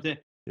 change family,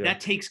 Yeah. that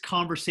takes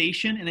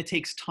conversation and it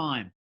takes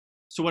time.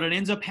 So what it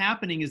ends up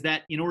happening is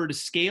that in order to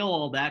scale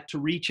all that to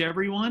reach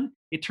everyone,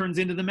 it turns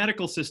into the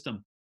medical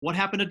system. What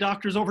happened to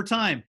doctors over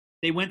time?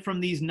 They went from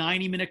these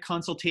 90-minute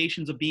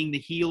consultations of being the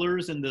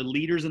healers and the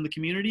leaders in the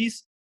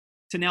communities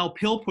to now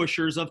pill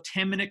pushers of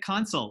 10-minute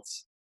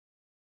consults,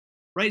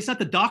 right? It's not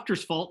the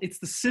doctor's fault, it's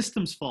the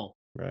system's fault,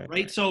 Right.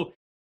 right? So,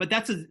 but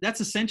that's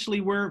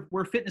essentially where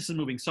fitness is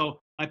moving.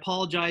 So I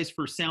apologize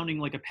for sounding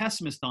like a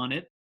pessimist on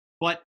it,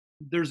 but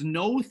there's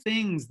no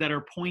things that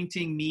are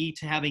pointing me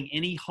to having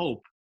any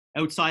hope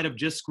outside of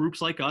just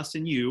groups like us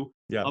and you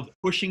Yeah. of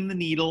pushing the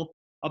needle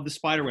of the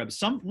spider web.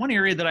 One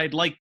area that I'd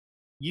like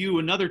you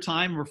another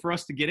time or for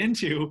us to get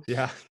into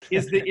Yeah.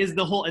 is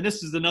the whole, and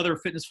this is another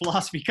fitness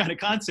philosophy kind of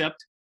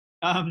concept,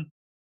 um,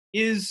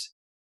 is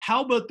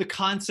how about the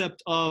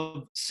concept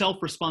of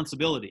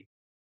self-responsibility?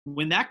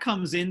 When that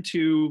comes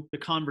into the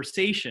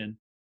conversation,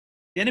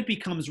 then it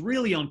becomes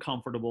really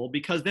uncomfortable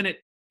because then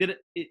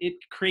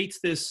it creates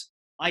this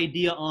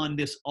idea on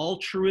this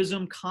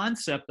altruism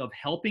concept of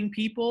helping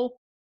people,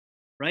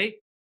 right?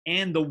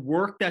 And the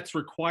work that's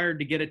required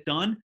to get it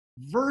done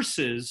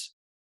versus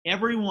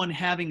everyone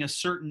having a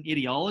certain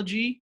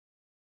ideology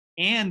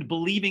and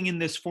believing in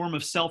this form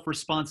of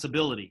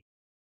self-responsibility.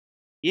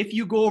 If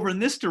you go over in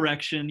this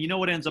direction, you know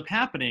what ends up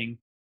happening?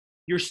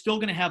 You're still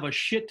going to have a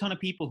shit ton of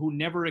people who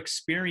never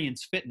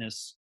experience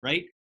fitness,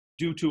 right?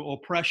 Due to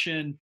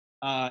oppression,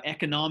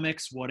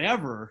 economics,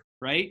 whatever,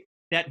 right?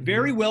 That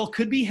very Hmm. well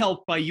could be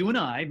helped by you and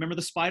I. Remember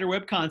the spider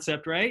web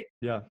concept, right?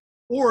 Yeah.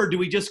 Or do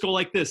we just go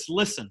like this?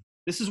 Listen,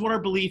 this is what our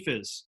belief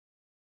is.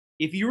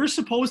 If you were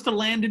supposed to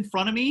land in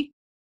front of me,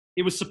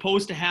 it was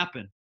supposed to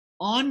happen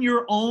on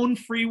your own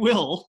free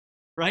will,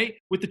 right?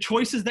 With the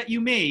choices that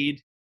you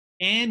made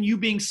and you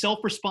being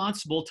self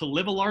responsible to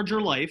live a larger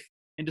life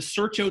and to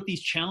search out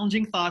these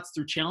challenging thoughts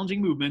through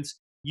challenging movements,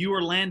 you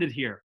are landed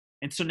here.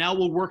 And so now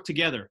we'll work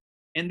together.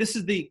 And this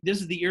is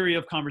the area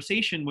of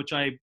conversation, which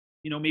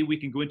maybe we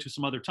can go into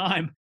some other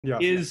time, Yeah.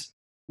 is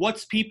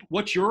what's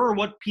your or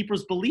what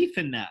people's belief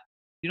in that?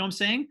 You know what I'm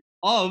saying?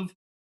 Of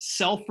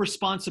self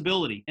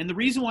responsibility. And the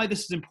reason why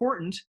this is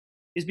important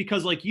is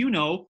because, like, you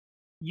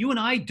and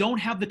I don't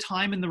have the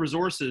time and the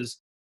resources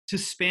to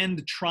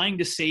spend trying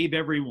to save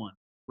everyone,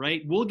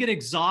 right? We'll get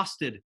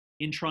exhausted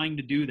in trying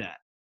to do that,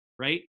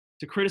 right?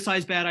 To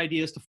criticize bad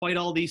ideas, to fight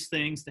all these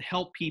things, to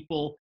help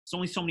people. It's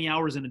only so many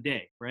hours in a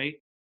day, right?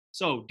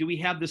 So, do we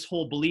have this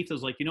whole belief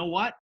that's like, you know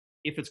what?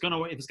 If it's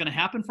gonna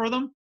happen for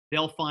them,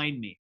 they'll find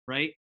me,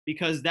 right?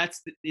 Because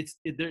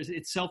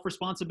it's self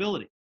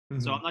responsibility.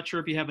 So, Hmm. I'm not sure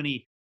if you have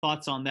any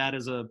thoughts on that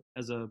as a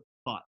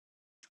thought.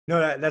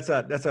 No, that's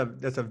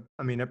a.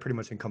 I mean, that pretty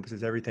much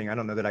encompasses everything. I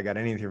don't know that I got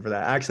anything for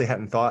that. I actually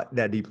hadn't thought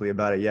that deeply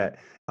about it yet.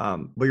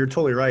 But you're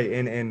totally right,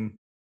 and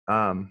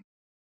um,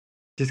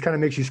 just kind of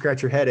makes you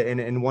scratch your head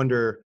and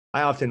wonder.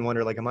 I often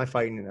wonder, like, am I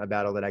fighting a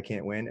battle that I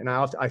can't win? And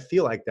I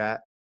feel like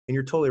that. And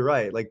you're totally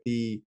right. Like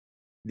the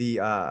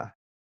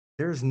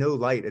there's no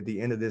light at the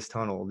end of this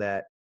tunnel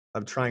that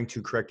of trying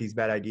to correct these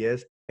bad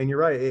ideas. And you're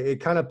right. It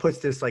kind of puts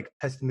this like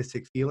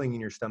pessimistic feeling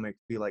in your stomach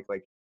to be like,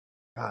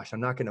 gosh, I'm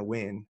not going to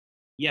win.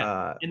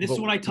 Yeah. And this is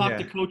But what I talk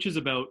to yeah, coaches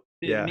about.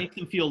 It yeah. makes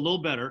them feel a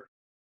little better.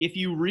 If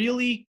you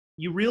really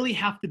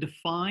have to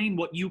define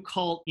what you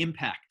call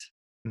impact.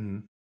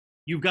 Mhm.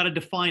 You've got to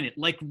define it,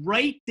 like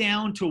right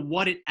down to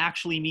what it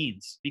actually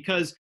means.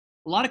 Because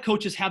a lot of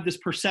coaches have this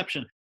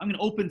perception: I'm going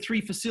to open 3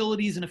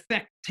 facilities and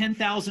affect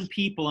 10,000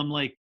 people. I'm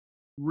like,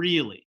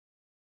 really?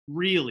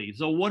 Really?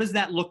 So what does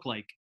that look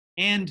like?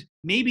 And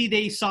maybe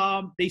they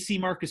see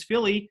Marcus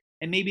Philly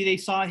and maybe they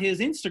saw his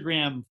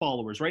Instagram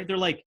followers, right? They're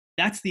like,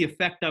 that's the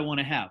effect I want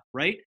to have,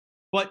 right?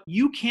 But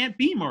you can't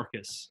be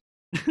Marcus.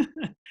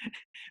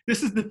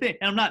 This is the thing.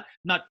 And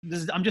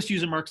I'm just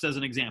using Marcus as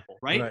an example,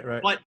 right? Right,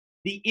 right. But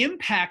the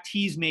impact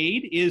he's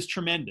made is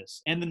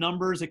tremendous and the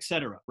numbers,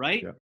 etc.,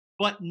 right? Yeah.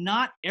 But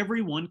not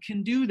everyone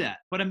can do that.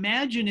 But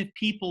imagine if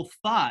people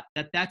thought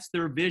that that's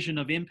their vision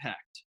of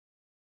impact.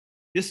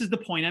 This is the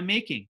point I'm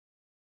making.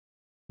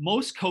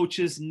 Most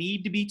coaches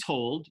need to be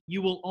told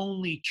you will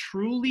only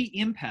truly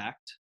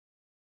impact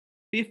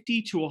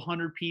 50 to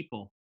 100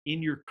 people.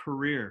 in your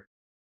career,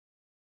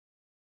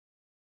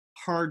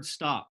 hard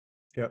stop.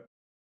 Yep.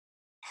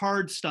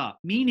 Hard stop.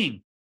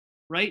 Meaning,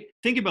 right?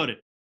 Think about it.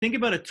 Think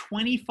about a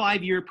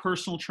 25-year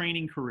personal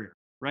training career,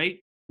 right?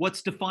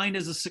 What's defined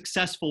as a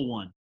successful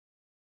one?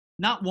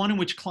 Not one in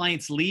which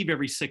clients leave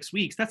every 6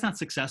 weeks. That's not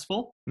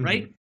successful,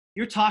 right? Hmm.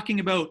 You're talking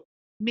about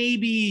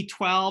maybe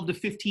 12 to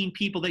 15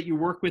 people that you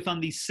work with on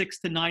these 6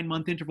 to 9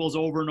 month intervals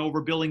over and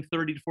over, billing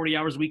 30 to 40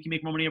 hours a week. You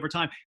make more money over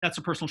time. That's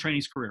a personal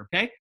training's career,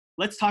 okay?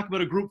 Let's talk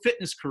about a group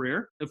fitness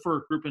career for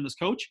a group fitness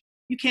coach.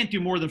 You can't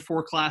do more than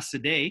 4 classes a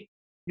day.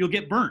 You'll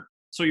get burnt.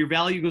 So your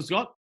value goes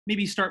up.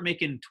 Maybe you start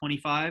making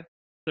 25,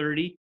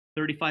 30,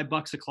 35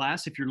 bucks a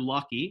class if you're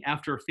lucky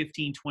after a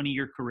 15,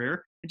 20-year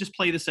career. And just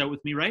play this out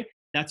with me, right?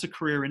 That's a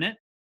career in it.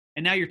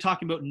 And now you're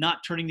talking about not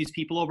turning these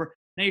people over.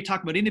 Now you're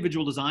talking about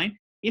individual design.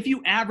 If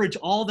you average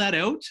all that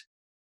out,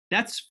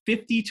 that's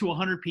 50 to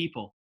 100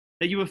 people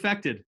that you've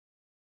affected,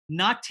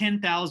 not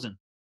 10,000.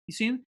 You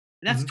see?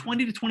 That's Hmm.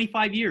 20 to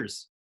 25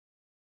 years.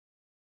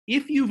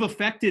 If you've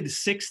affected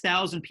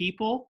 6,000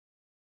 people,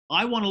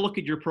 I want to look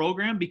at your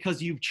program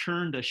because you've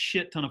churned a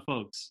shit ton of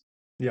folks.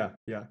 Yeah.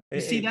 Yeah.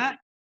 You see that?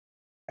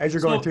 As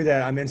you're going So through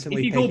that, I'm if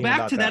instantly you go thinking back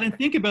about to that that. and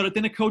think about it,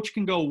 then a coach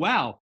can go,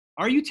 wow,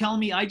 are you telling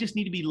me I just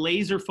need to be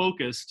laser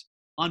focused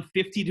on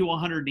 50 to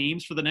 100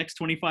 names for the next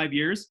 25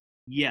 years?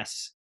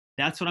 Yes,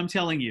 that's what I'm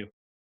telling you.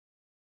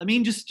 I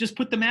mean, just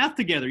put the math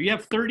together. You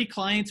have 30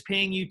 clients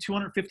paying you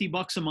 250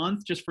 bucks a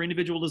month just for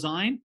individual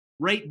design.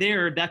 Right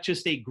there, that's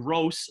just a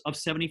gross of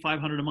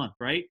 7,500 a month,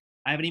 right?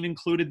 I haven't even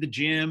included the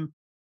gym,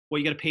 what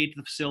you got to pay to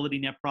the facility,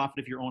 net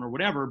profit if you're owner,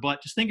 whatever.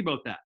 But just think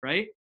about that,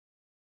 right?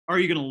 Are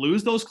you going to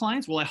lose those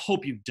clients? Well, I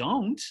hope you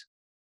don't,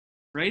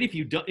 right? If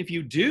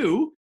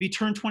you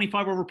turn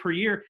 25 over per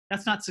year,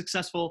 that's not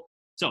successful.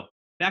 So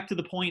back to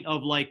the point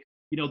of like,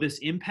 this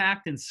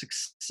impact and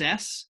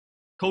success,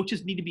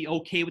 coaches need to be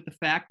okay with the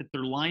fact that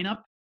their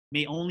lineup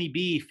may only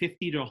be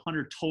 50 to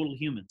 100 total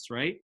humans,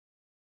 right?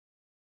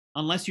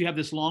 Unless you have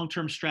this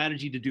long-term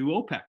strategy to do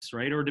OPEX,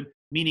 right?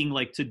 Meaning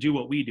like to do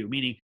what we do,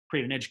 meaning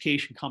create an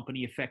education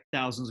company, affect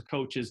thousands of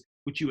coaches,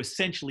 which you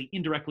essentially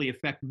indirectly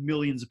affect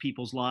millions of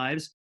people's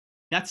lives.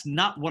 That's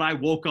not what I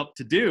woke up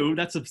to do.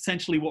 That's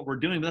essentially what we're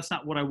doing, but that's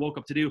not what I woke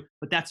up to do.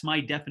 But that's my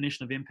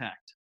definition of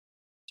impact.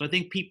 So I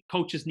think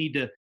coaches need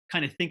to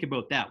kind of think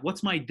about that.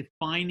 What's my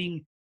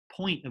defining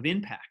point of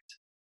impact?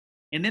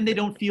 And then they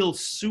don't feel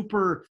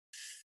super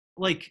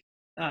like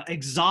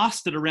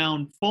exhausted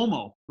around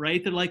FOMO,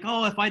 right? They're like,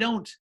 oh, if I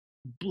don't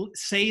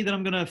say that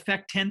I'm going to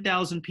affect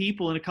 10,000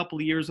 people in a couple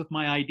of years with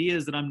my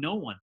ideas, that I'm no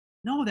one.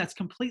 No, that's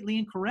completely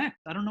incorrect.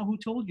 I don't know who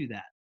told you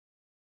that.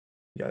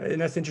 Yeah,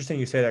 and that's interesting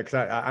you say that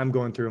because I'm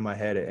going through in my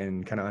head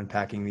and kind of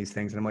unpacking these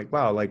things, and I'm like,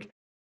 wow, like,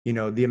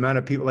 the amount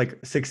of people,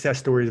 like success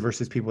stories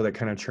versus people that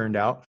kind of churned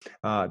out,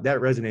 that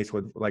resonates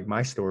with like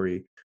my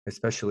story,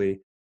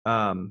 especially.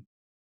 Um,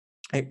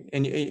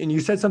 and you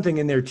said something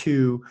in there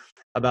too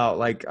about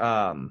like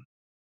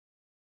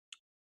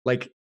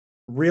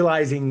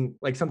realizing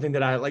like something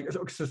that I like.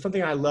 So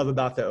something I love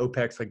about the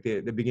OPEX, like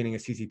the beginning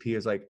of CCP,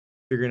 is like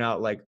figuring out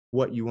like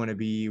what you want to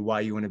be, why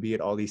you want to be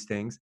at all these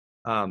things.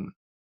 Um,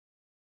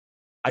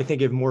 I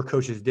think if more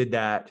coaches did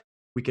that,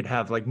 we could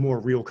have like more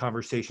real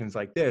conversations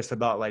like this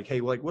about like, hey,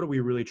 like, what are we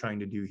really trying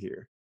to do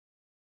here?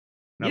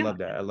 And I Yeah. love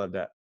that. I love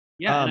that.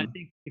 Yeah. And I Um,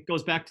 think it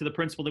goes back to the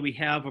principle that we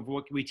have of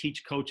what we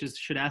teach coaches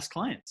should ask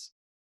clients,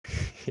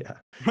 yeah.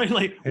 right?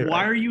 Like, why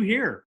Right. are you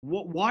here?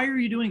 Why are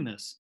you doing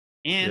this?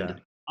 And Yeah.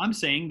 I'm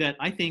saying that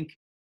I think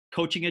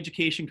coaching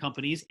education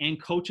companies and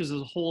coaches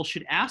as a whole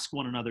should ask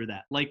one another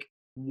that, like,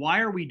 why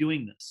are we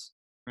doing this?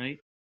 Right.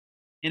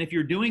 And if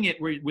you're doing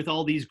it with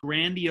all these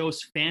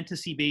grandiose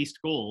fantasy based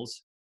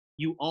goals,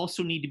 you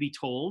also need to be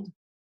told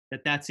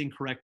that that's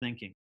incorrect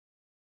thinking.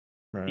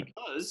 Right.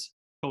 Because,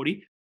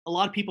 Cody, a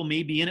lot of people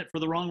may be in it for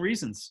the wrong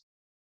reasons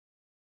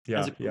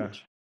as Yeah. a Yeah.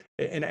 coach.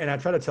 And I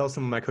try to tell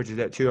some of my coaches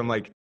that too. I'm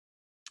like,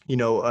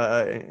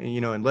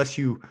 unless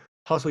you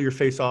hustle your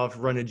face off,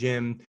 run a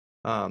gym,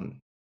 um,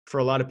 for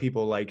a lot of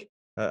people, like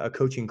a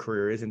coaching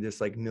career isn't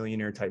just like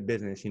millionaire type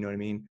business. You know what I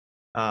mean?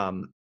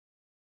 Um,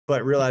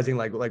 but realizing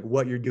like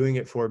what you're doing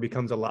it for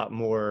becomes a lot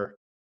more,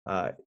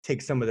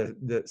 take some of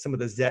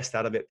the zest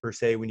out of it per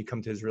se when you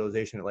come to this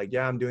realization that like,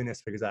 yeah, I'm doing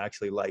this because I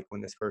actually like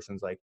when this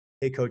person's like,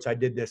 hey coach, I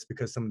did this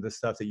because some of the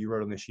stuff that you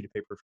wrote on this sheet of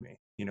paper for me.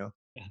 Yeah.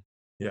 Yeah.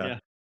 Yeah. I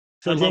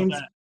So love James,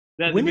 that.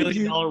 That the when did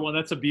million you? dollar one,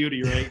 that's a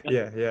beauty, right?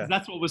 Yeah. Because Yeah.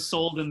 that's what was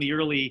sold in the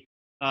early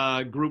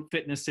group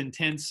fitness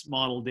intense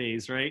model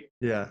days, right?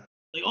 Yeah.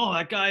 Like, oh,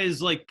 that guy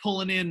is like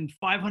pulling in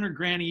 500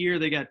 grand a year.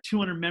 They got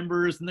 200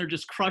 members and they're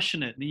just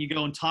crushing it. And then you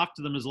go and talk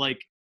to them is like,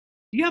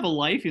 do you have a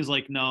life? He's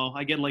like, no,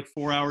 I get like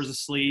 4 hours of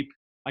sleep.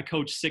 I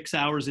coach 6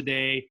 hours a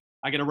day.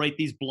 I got to write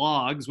these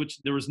blogs, which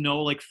there was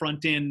no like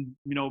front end,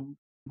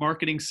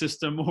 marketing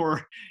system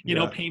or,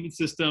 Yeah. payment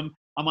system.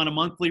 I'm on a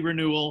monthly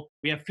renewal.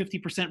 We have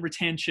 50%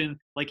 retention.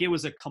 Like it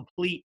was a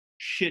complete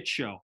shit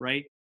show.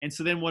 Right. And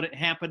so then what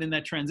happened in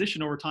that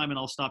transition over time, and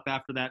I'll stop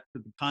after that.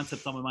 The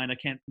concept's on my mind. I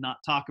can't not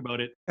talk about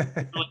it.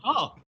 They're like,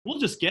 oh, we'll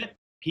just get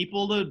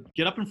people to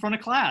get up in front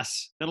of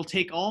class. That'll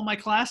take all my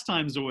class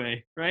times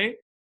away. Right.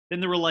 Then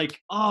they were like,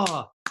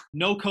 oh,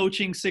 no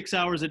coaching 6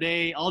 hours a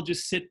day. I'll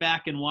just sit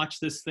back and watch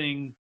this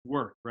thing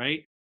work,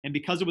 right? And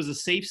because it was a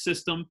safe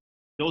system,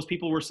 those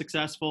people were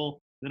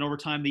successful. Then over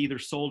time, they either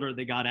sold or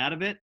they got out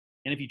of it.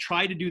 And if you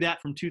try to do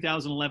that from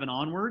 2011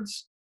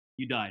 onwards,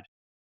 you died.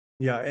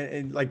 Yeah,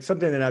 and like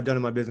something that I've done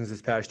in my business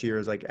this past year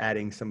is like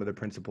adding some of the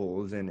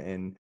principles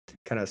and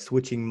kind of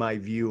switching my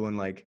view on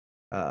like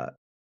uh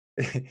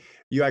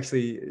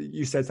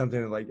you said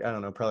something like I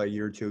don't know, probably a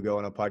year or two ago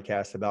on a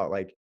podcast about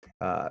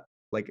uh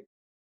like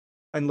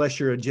unless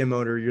you're a gym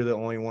owner, you're the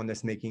only one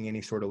that's making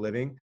any sort of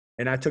living.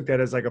 And I took that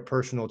as like a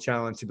personal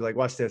challenge to be like,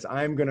 watch this.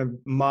 I'm going to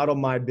model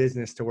my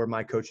business to where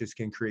my coaches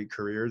can create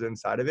careers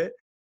inside of it.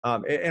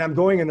 And I'm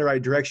going in the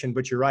right direction,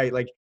 but you're right.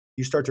 Like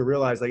you start to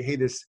realize like, hey,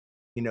 this,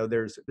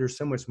 there's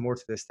so much more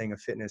to this thing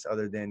of fitness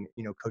other than,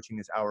 coaching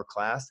this hour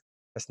class.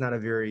 That's not a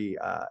very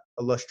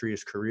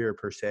illustrious career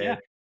per se.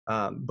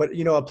 Yeah, But,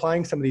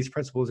 applying some of these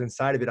principles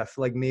inside of it, I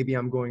feel like maybe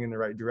I'm going in the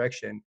right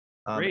direction.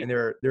 And great.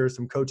 there are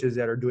some coaches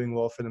that are doing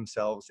well for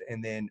themselves,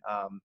 and then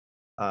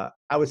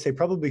I would say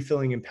probably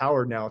feeling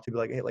empowered now to be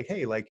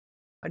like,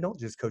 I don't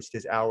just coach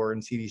this hour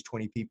and see these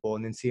 20 people,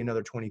 and then see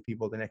another 20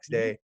 people the next Hmm.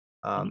 day.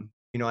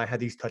 Hmm. I had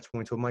these touch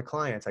points with my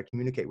clients. I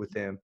communicate with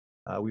them.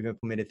 We've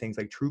implemented things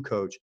like True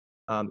Coach,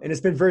 and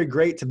it's been very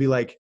great to be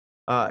like,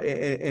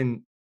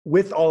 and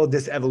with all of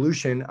this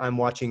evolution, I'm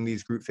watching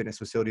these group fitness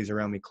facilities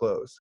around me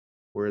close,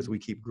 whereas we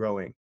keep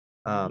growing.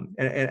 Hmm.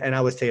 And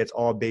I would say it's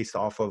all based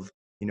off of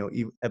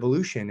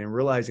evolution and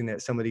realizing that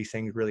some of these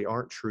things really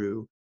aren't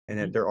true and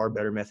Hmm. that there are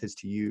better methods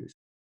to use.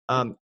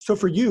 So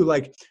for you,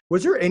 like,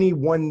 was there any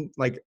one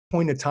like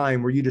point of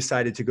time where you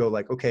decided to go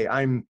like, okay,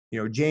 I'm,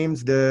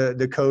 James,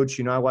 the coach,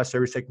 I watched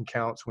Every Second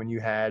Counts when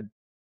you had,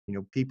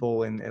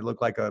 people and it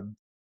looked like a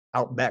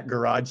outback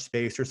garage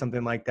space or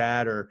something like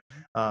that. Or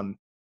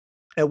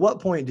at what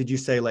point did you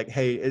say like,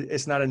 hey,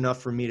 it's not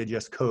enough for me to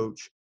just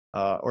coach,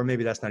 or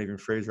maybe that's not even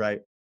phrased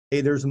right.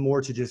 Hey, there's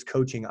more to just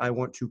coaching. I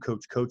want to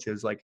coach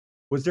coaches. Like,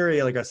 was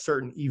there like a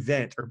certain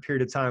event or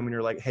period of time when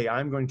you're like, hey,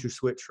 I'm going to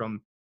switch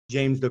from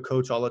James the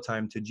coach all the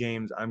time to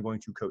James, I'm going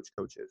to coach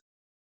coaches?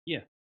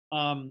 Yeah.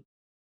 Um,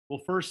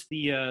 well, first,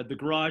 the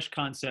garage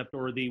concept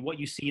or the what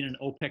you see in an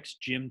OPEX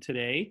gym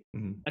today,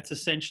 Mhm. that's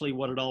essentially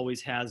what it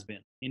always has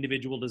been: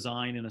 individual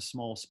design in a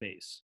small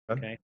space.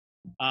 Okay.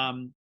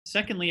 Okay.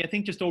 Secondly, I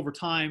think just over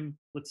time,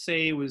 let's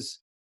say it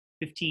was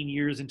 15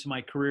 years into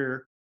my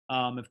career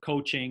of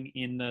coaching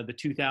in the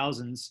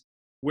 2000s,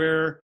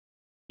 where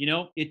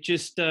it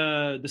just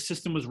the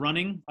system was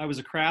running. I was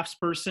a crafts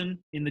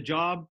person in the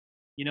job,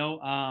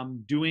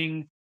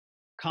 doing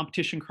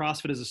competition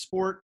CrossFit as a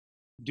sport,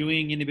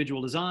 doing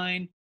individual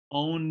design,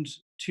 owned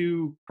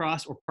two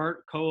cross or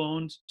part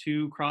co-owned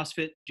two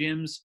CrossFit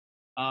gyms,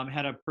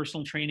 had a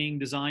personal training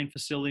design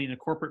facility in a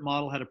corporate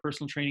model, had a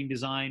personal training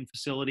design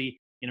facility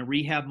in a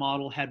rehab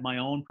model, had my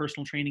own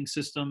personal training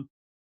system,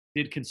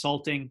 did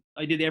consulting.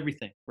 I did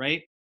everything,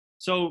 right?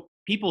 So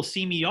people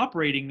see me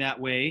operating that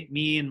way,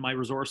 me and my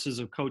resources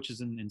of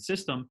coaches and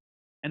system,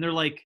 and they're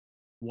like,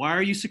 why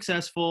are you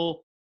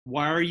successful?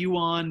 Why are you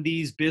on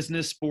these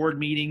business board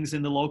meetings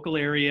in the local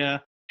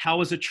area?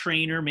 How is a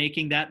trainer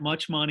making that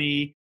much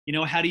money?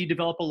 How do you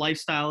develop a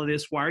lifestyle of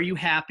this? Why are you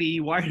happy?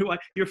 Why do I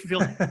you're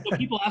fulfilled? So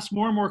people ask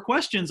more and more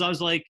questions. I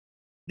was like,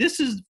 this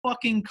is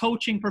fucking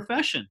coaching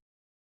profession.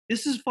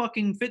 This is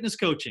fucking fitness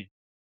coaching,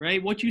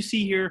 right? What you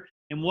see here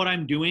and what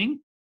I'm doing,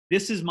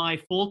 this is my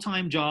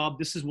full-time job.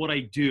 This is what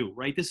I do,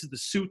 right? This is the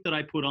suit that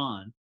I put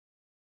on.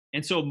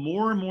 And so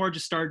more and more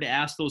just started to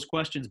ask those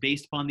questions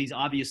based upon these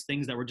obvious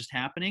things that were just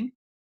happening.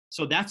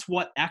 So that's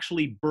what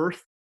actually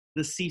birthed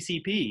the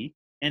CCP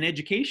and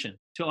education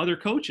to other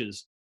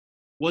coaches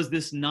was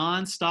this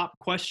nonstop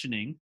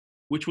questioning,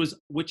 which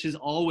is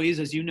always,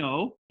 as you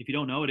know, if you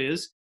don't know, it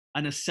is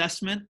an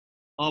assessment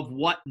of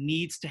what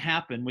needs to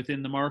happen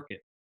within the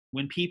market.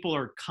 When people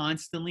are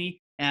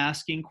constantly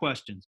asking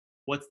questions,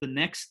 what's the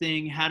next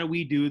thing? How do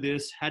we do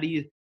this? How do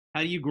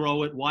you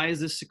grow it? Why is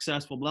this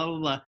successful? Blah blah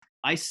blah.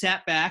 I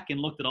sat back and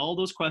looked at all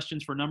those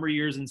questions for a number of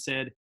years and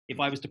said, if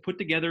I was to put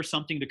together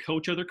something to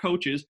coach other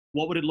coaches,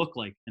 what would it look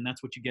like? And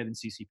that's what you get in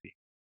CCP.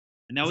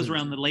 And that This was is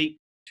around the late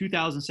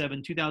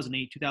 2007,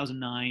 2008,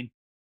 2009.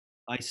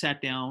 I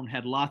sat down,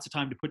 had lots of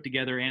time to put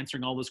together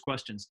answering all those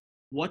questions.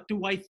 What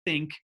do I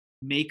think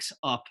makes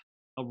up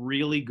a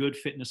really good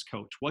fitness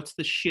coach? What's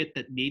the shit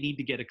that they need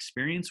to get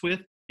experience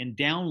with and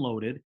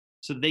downloaded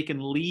so that they can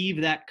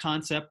leave that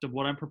concept of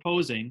what I'm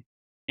proposing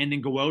and then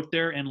go out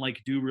there and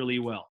like do really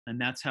well? And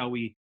that's how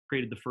we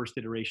created the first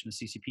iteration of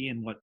CCP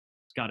and what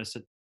got us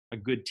a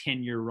good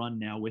 10-year run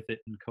now with it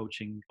and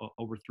coaching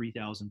over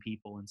 3,000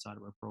 people inside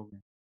of our program.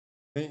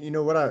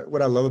 And what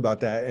I love about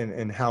that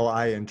and how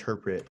I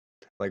interpret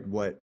like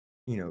what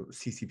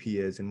CCP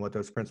is and what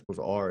those principles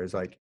are is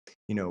like,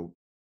 you know,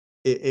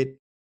 it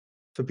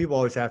so people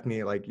always ask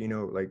me like,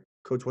 like,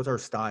 coach, what's our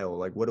style?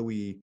 Like, what do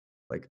we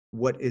like?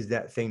 What is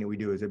that thing that we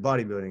do? Is it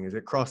bodybuilding? Is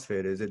it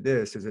CrossFit? Is it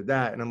this? Is it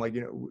that? And I'm like,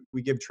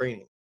 we give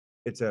training.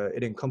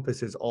 It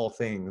encompasses all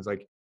things.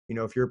 Like,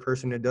 if you're a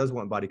person that does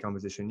want body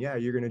composition, yeah,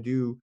 you're gonna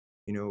do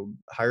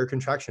higher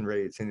contraction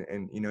rates,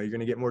 and you're going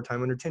to get more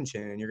time under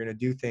tension, and you're going to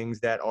do things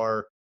that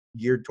are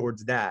geared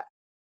towards that.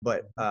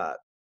 But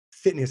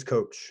fitness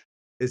coach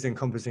is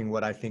encompassing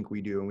what I think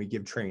we do, and we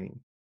give training,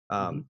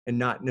 Hmm. and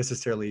not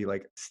necessarily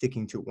like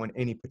sticking to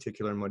any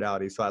particular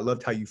modality. So I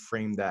loved how you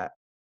framed that,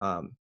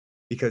 um,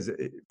 because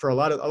for a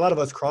lot of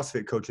us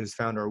CrossFit coaches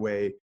found our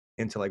way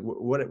into like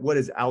what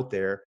is out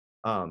there,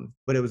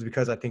 but it was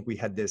because I think we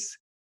had this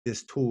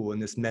tool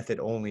and this method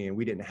only, and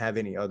we didn't have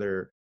any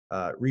other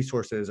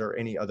resources or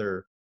any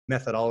other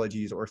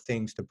methodologies or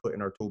things to put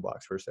in our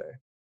toolbox per se.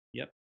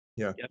 Yep.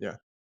 Yeah, Yep. yeah.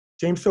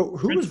 James, so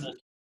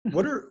Principles.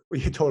 what are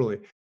yeah, totally.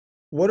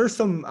 What are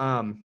some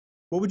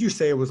what would you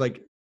say was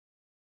like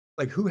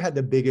who had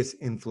the biggest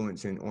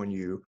influence on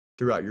you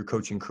throughout your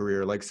coaching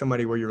career? Like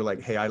somebody where you're like,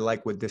 hey, I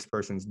like what this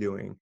person's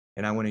doing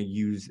and I want to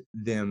use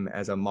them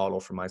as a model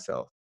for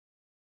myself.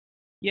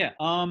 Yeah.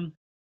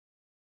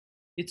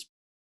 It's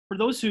for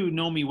those who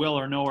know me well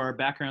or know our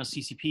background as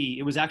CCP.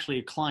 It was actually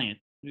a client.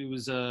 It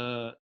was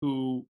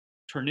who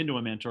turned into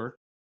a mentor.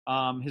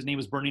 His name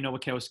was Bernie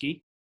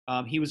Nowakowski.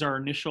 He was our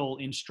initial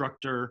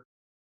instructor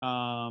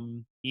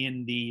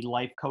in the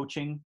life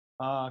coaching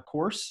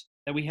course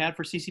that we had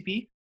for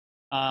CCP,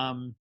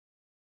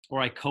 or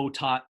I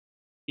co-taught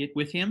it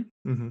with him,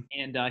 Hmm.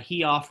 and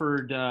he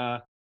offered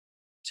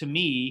to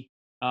me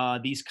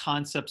these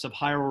concepts of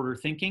higher order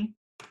thinking,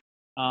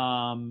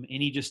 and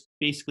he just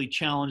basically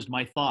challenged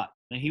my thought.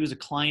 Now, he was a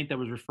client that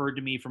was referred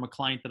to me from a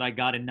client that I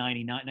got in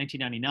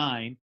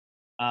 1999,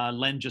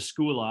 Len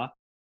Jaskula.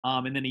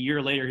 And then a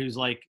year later, he was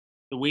like,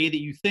 the way that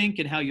you think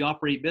and how you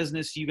operate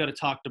business, you got to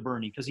talk to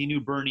Bernie, because he knew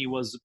Bernie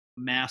was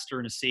a master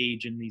and a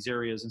sage in these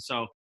areas. And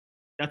so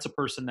that's a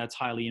person that's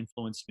highly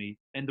influenced me.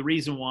 And the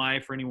reason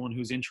why, for anyone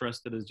who's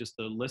interested as just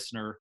a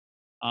listener,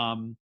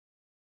 um,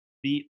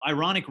 the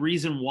ironic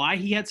reason why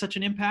he had such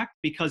an impact,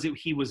 because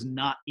he was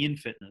not in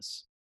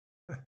fitness.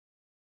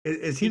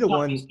 Is he He the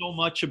taught me one? so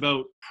much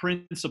about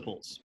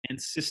principles and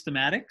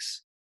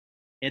systematics,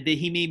 and that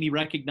he made me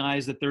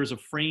recognize that there's a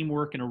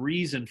framework and a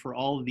reason for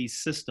all of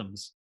these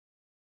systems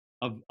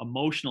of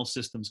emotional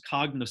systems,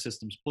 cognitive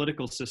systems,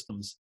 political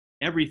systems,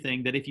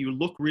 everything, that if you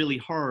look really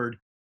hard,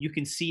 you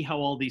can see how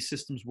all these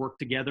systems work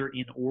together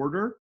in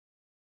order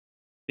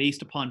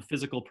based upon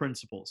physical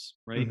principles,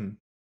 right? Mhm.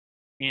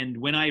 And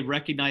when I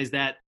recognized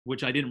that,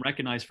 which I didn't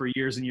recognize for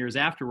years and years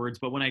afterwards,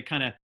 but when I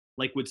kind of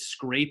like would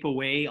scrape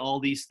away all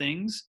these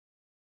things,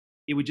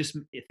 it would just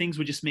things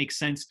would just make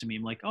sense to me.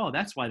 I'm like, oh,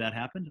 that's why that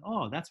happened.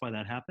 Oh, that's why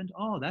that happened.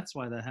 Oh, that's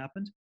why that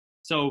happened.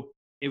 So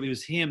it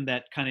was him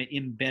that kind of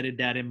embedded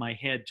that in my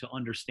head to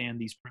understand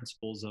these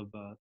principles of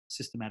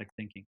systematic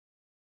thinking.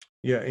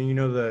 Yeah,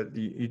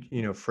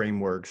 and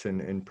frameworks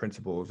and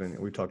principles, and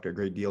we talked a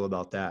great deal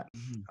about that.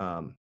 Mhm.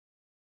 Um,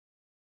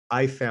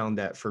 I found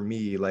that for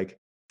me, like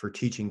for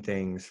teaching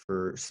things,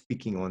 for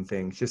speaking on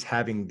things, just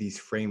having these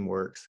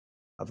frameworks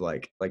of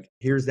like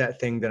here's that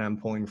thing that I'm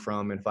pulling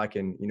from, and if I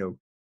can,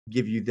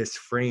 give you this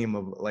frame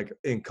of like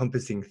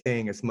encompassing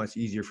thing, it's much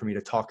easier for me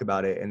to talk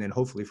about it, and then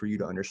hopefully for you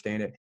to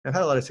understand it. And I've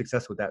had a lot of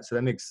success with that, so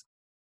that makes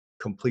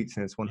complete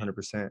sense, Yeah.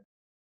 100%.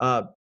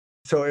 Uh,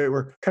 so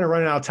we're kind of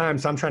running out of time,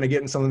 so I'm trying to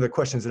get in some of the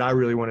questions that I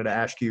really wanted to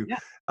ask you. Yeah.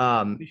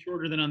 Um, Be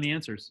shorter than on the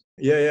answers.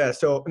 yeah, yeah.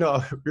 So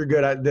no, you're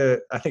good.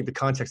 I think the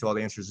context of all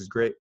the answers is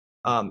great.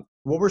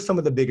 What were some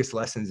of the biggest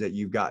lessons that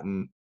you've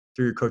gotten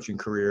through your coaching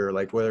career,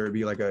 like whether it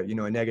be like a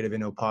negative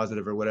and no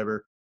positive or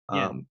whatever?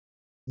 Yeah.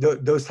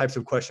 Those types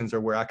of questions are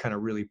where I kind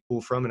of really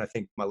pull from, and I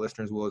think my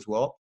listeners will as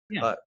well.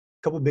 Yeah.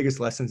 Couple biggest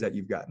lessons that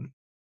you've gotten.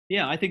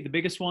 Yeah. I think the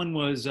biggest one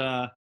was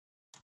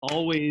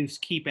always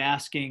keep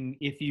asking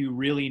if you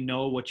really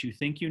know what you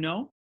think you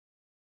know.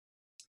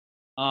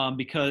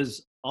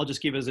 Because I'll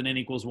just give as an n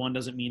equals one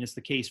doesn't mean it's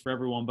the case for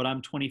everyone, but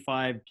I'm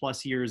 25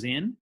 plus years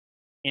in,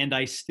 and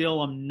I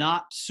still am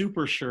not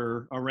super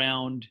sure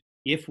around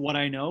if what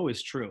I know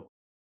is true.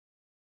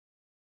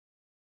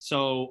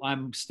 So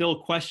I'm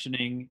still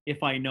questioning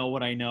if I know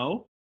what I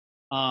know.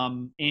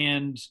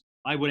 And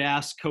I would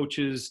ask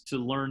coaches to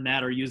learn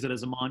that or use it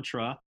as a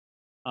mantra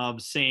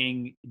of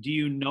saying, do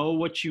you know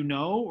what you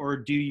know, or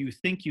do you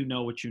think you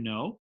know what you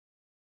know?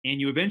 And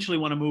you eventually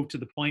want to move to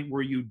the point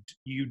where you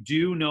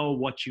do know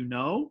what you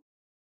know,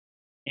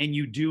 and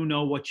you do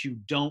know what you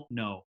don't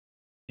know.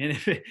 And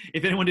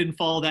if anyone didn't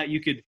follow that,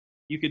 you could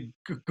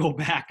go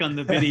back on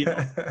the video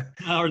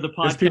or the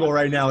There's podcast. people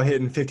right now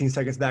hitting 15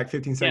 seconds back,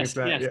 15 seconds Yes,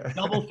 back. yes. Yeah.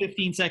 Double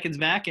 15 seconds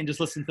back and just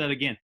listen to that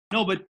again.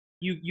 No, but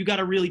you got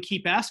to really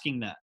keep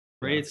asking that,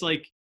 right? Yeah. It's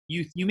like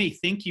you may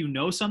think you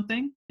know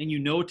something and you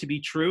know it to be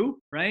true,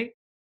 right?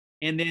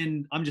 And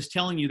then I'm just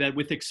telling you that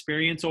with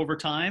experience over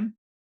time,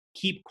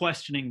 keep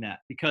questioning that,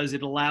 because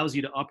it allows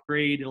you to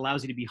upgrade, it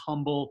allows you to be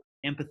humble,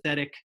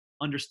 empathetic,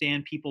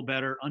 understand people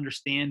better,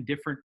 understand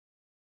different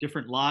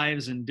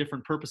lives and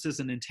different purposes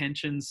and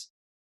intentions.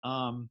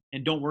 And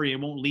don't worry, it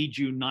won't lead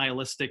you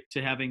nihilistic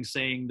to having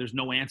saying there's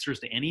no answers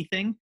to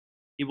anything.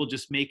 It will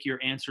just make your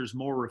answers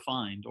more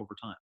refined over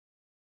time.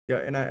 Yeah,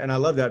 and I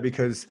love that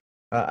because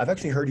I've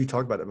actually heard you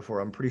talk about that before.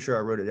 I'm pretty sure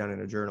I wrote it down in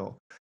a journal.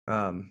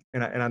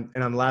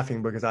 And I'm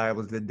laughing because I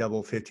was the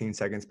double 15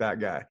 seconds back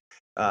guy.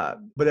 But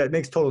that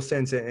makes total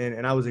sense.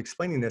 And I was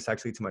explaining this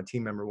actually to my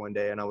team member one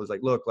day, and I was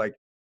like, look, like,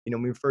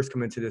 when we first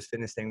come into this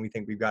fitness thing, we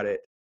think we've got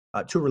it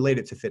to relate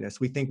it to fitness.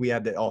 We think we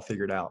have it all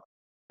figured out,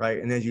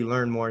 right? And as you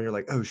learn more, you're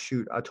like, oh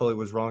shoot, I totally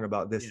was wrong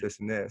about this, Yeah. this,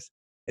 and this.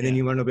 And then Yeah.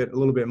 you learn a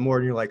little bit more,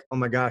 and you're like, oh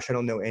my gosh, I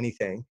don't know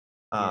anything.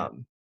 Yeah.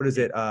 What is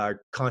Yeah. it?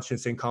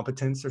 Conscience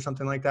incompetence or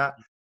something like that.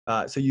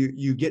 So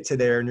you get to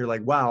there, and you're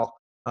like, wow,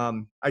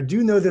 I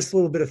do know this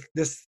little bit of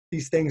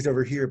these things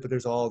over here, but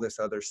there's all this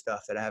other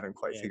stuff that I haven't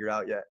quite Yeah. figured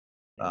out yet.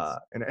 Yes.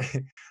 And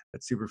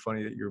that's super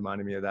funny that you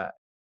reminded me of that.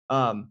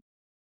 Um,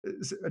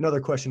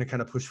 Another question to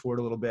kind of push forward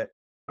a little bit.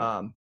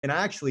 And I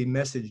actually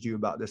messaged you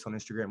about this on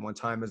Instagram one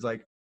time. Is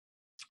like,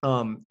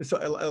 so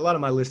a lot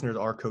of my listeners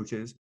are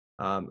coaches,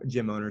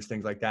 gym owners,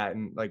 things like that,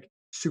 and like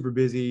super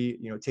busy,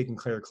 taking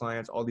care of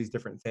clients, all these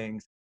different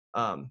things.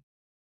 Um,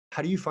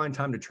 how do you find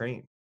time to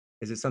train?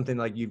 Is it something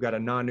like you've got a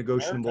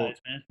non-negotiable Prioritize,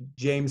 man.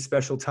 James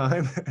special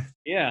time?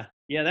 Yeah.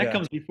 Yeah. That Yeah,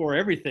 comes before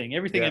everything.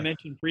 Everything I yeah,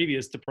 mentioned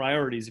previous to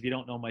priorities. If you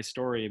don't know my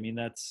story, I mean,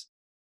 that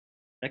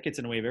gets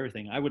in the way of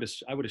everything. I would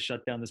have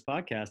shut down this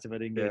podcast if I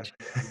didn't get a yeah. chance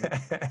to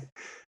do that.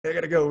 I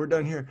gotta go. We're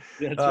done here.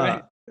 That's Uh,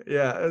 right.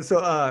 yeah.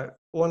 So,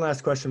 one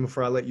last question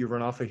before I let you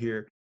run off of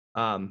here.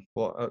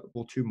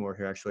 Well, two more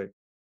here actually.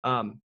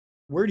 Um,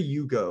 where do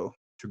you go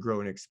to grow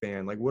and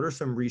expand? Like, what are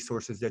some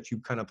resources that you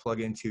kind of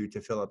plug into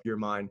to fill up your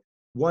mind?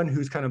 One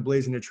who's kind of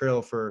blazing a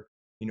trail for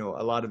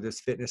a lot of this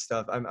fitness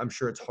stuff. I'm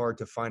sure it's hard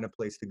to find a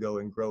place to go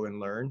and grow and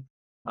learn.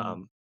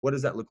 Mm. What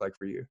does that look like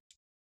for you?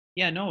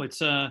 Yeah, no,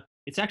 it's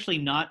actually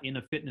not in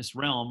a fitness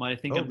realm. I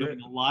think Oh, great.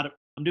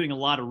 I'm doing a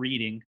lot of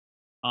reading,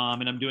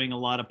 and I'm doing a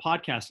lot of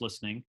podcast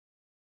listening,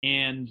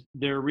 and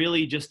they're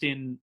really just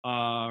in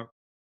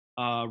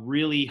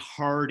really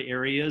hard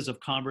areas of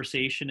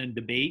conversation and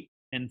debate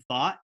and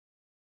thought,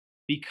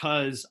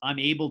 because I'm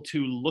able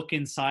to look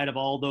inside of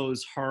all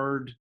those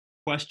hard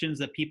questions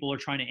that people are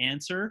trying to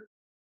answer,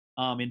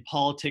 in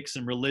politics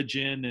and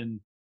religion and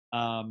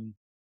um,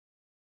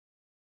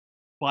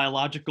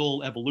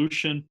 biological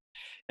evolution,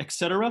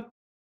 etc.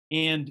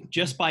 And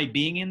just by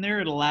being in there,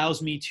 it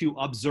allows me to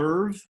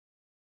observe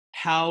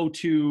how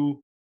to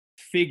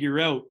figure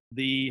out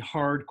the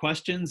hard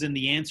questions and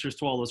the answers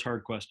to all those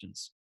hard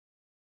questions.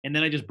 And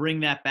then I just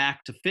bring that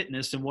back to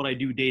fitness and what I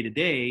do day to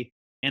day.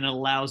 And it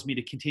allows me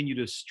to continue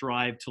to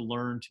strive to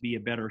learn to be a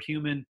better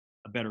human,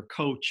 a better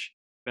coach,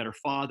 better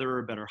father,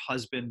 a better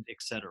husband,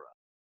 etc.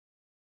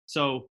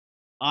 So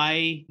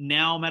I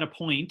now am at a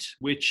point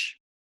which,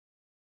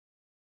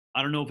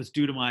 I don't know if it's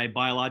due to my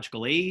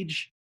biological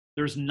age,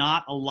 there's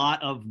not a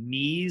lot of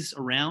me's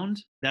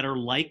around that are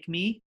like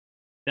me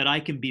that I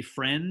can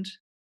befriend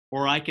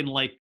or I can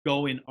like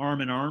go in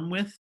arm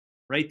with,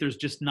 right? There's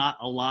just not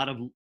a lot of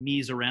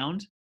me's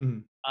around.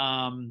 Mhm.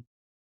 Um,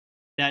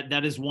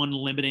 that is one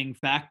limiting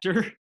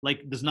factor.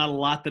 Like there's not a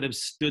lot that have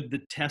stood the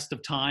test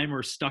of time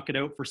or stuck it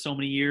out for so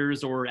many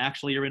years, or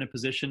actually are in a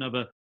position of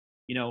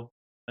you know,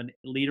 a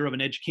leader of an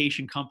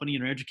education company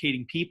and are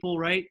educating people,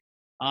 right?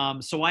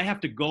 So I have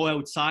to go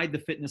outside the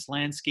fitness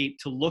landscape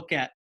to look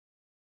at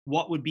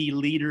what would be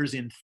leaders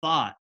in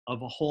thought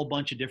of a whole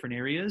bunch of different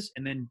areas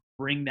and then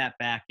bring that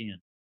back in.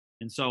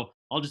 And so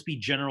I'll just be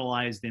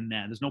generalized in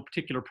that. There's no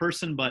particular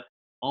person, but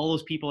all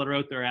those people that are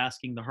out there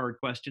asking the hard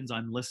questions,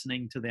 I'm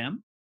listening to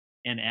them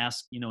and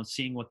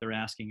seeing what they're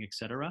asking,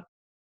 etc.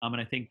 And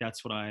I think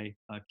that's what I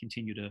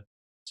continue to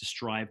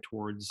strive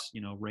towards,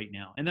 right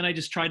now. And then I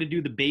just try to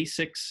do the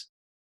basics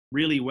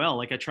really well.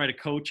 Like I try to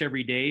coach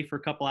every day for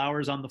a couple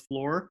hours on the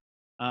floor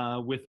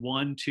with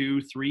one, two,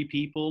 three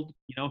people,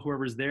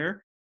 whoever's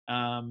there,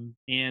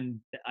 and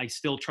I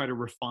still try to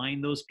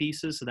refine those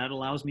pieces, so that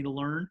allows me to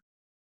learn.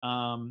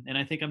 And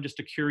I think I'm just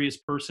a curious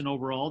person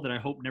overall that I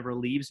hope never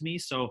leaves me.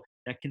 So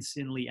that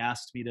consistently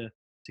asks me to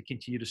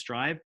continue to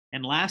strive.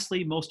 And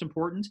lastly, most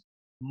important,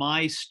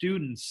 my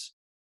students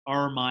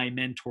are my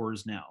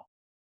mentors now.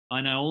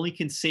 And I only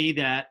can say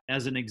that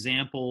as an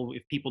example,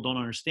 if people don't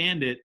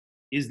understand it,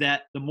 is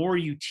that the more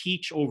you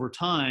teach over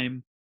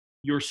time,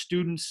 your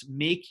students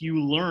make you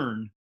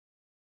learn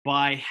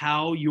by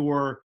how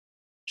you're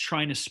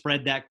trying to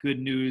spread that good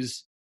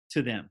news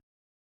to them.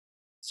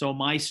 So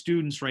my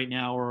students right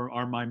now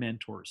are my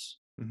mentors.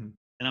 Mhm.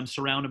 And I'm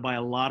surrounded by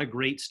a lot of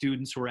great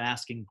students who are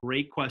asking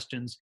great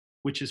questions,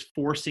 which is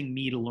forcing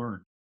me to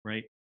learn,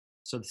 right?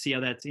 So to see how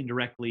that's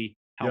indirectly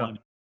how Yeah. I'm.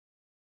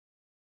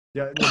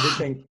 Yeah, the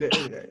big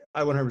thing,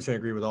 I 100%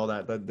 agree with all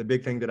that. The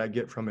big thing that I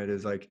get from it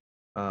is like,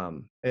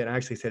 and I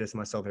actually say this to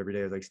myself every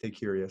day is like, stay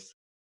curious,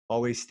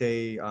 always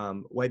stay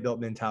white belt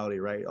mentality,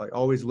 right? Like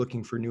always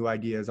looking for new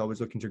ideas, always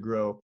looking to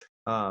grow.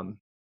 And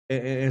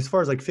as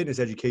far as like fitness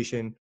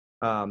education,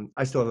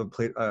 I still have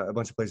a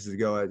bunch of places to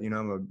go.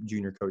 I'm a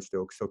junior coach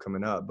still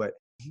coming up, but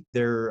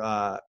there,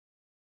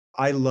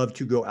 I love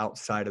to go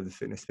outside of the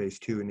fitness space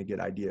too and to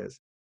get ideas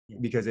Yeah.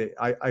 because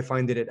I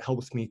find that it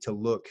helps me to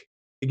look.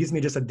 It gives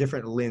me just a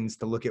different lens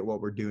to look at what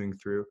we're doing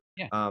through,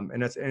 Yeah.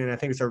 and I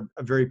think it's a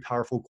very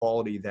powerful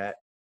quality that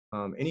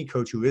any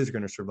coach who is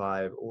going to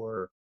survive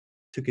or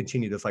to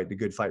continue to fight the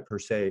good fight per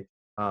se,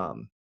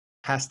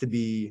 has to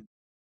be,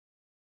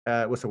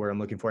 what's the word I'm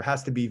looking for? It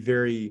has to be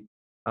very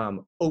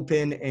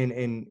open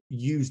and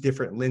use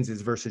different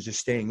lenses versus just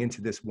staying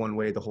into this one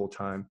way the whole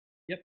time.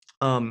 Yep.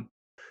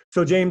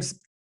 So James,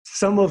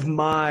 some of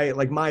my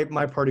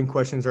parting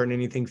questions aren't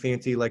anything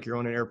fancy, like you're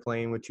on an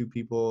airplane with two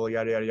people,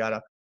 yada yada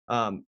yada.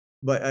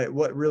 But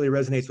what really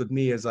resonates with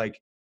me is like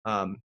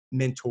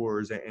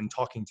mentors and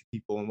talking to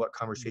people and what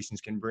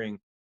conversations can bring.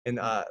 And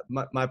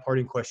my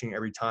parting question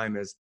every time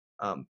is,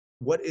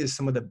 what is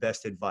some of the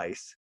best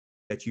advice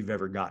that you've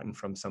ever gotten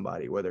from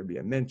somebody, whether it be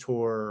a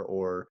mentor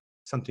or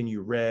something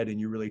you read and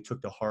you really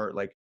took to heart?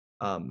 Like,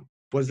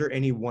 was there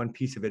any one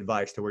piece of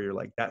advice to where you're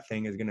like, that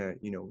thing is gonna,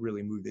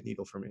 really move the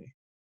needle for me?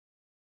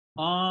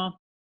 Uh,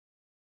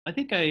 I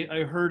think I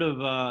heard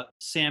of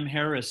Sam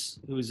Harris,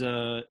 who's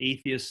a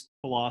atheist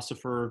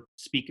philosopher,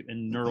 speak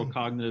and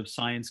neurocognitive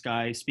science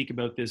guy, speak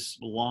about this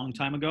a long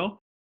time ago.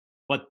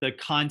 But the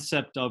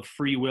concept of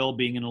free will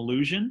being an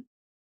illusion,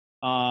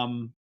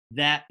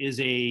 that is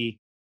a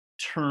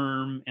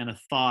term and a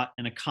thought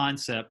and a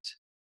concept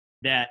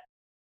that,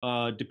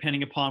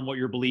 depending upon what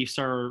your beliefs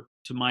are,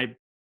 to my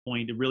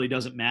point, it really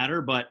doesn't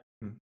matter. But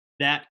Mm.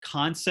 that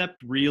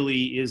concept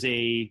really is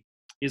a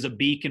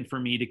beacon for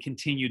me to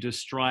continue to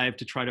strive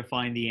to try to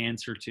find the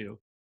answer to.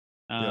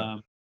 Yeah,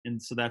 Um,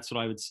 and so that's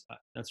what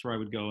that's where I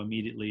would go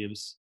immediately. It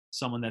was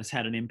someone that's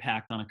had an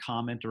impact on a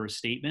comment or a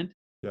statement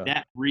yeah,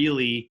 that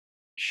really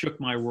shook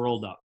my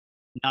world up.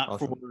 Not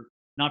for awesome.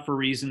 not for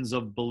reasons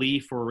of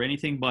belief or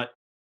anything, but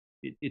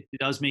it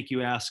does make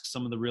you ask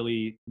some of the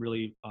really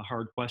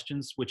hard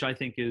questions, which I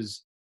think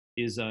is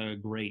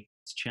great.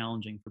 It's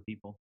challenging for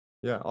people.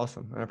 Yeah,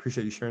 awesome. I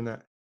appreciate you sharing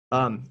that.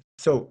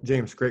 So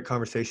James, great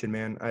conversation,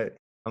 man.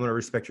 I'm gonna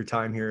respect your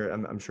time here.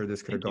 I'm sure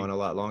this could have Thank you. gone a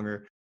lot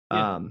longer.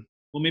 Yeah. Um,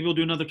 Well, maybe we'll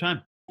do another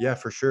time. yeah,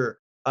 for sure.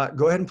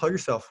 Go ahead and plug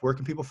yourself. Where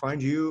can people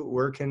find you?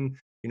 Where can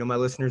my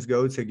listeners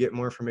go to get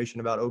more information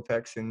about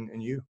OPEX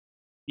and you?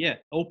 Yeah,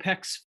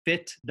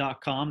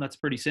 opexfit.com. That's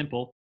pretty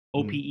simple.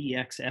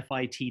 Mhm.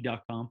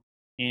 OPEXFIT.com.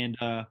 And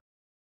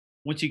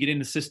once you get in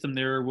the system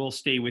there, we'll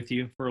stay with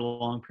you for a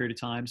long period of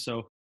time.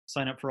 So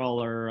sign up for all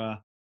our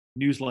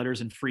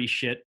newsletters and free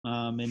shit.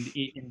 And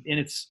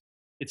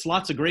it's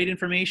lots of great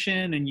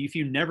information. And if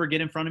you never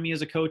get in front of me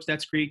as a coach,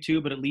 that's great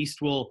too. But at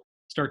least we'll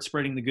start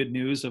spreading the good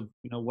news of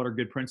what are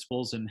good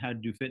principles and how to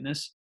do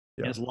fitness.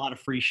 And Yeah, there's a lot of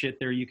free shit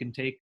there you can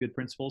take, good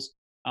principles.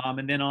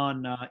 And then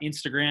on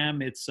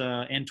Instagram, it's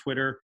and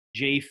Twitter,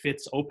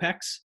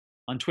 JFitzOPEX.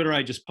 On Twitter,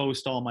 I just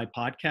post all my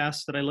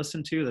podcasts that I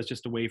listen to. That's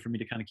just a way for me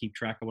to kind of keep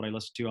track of what I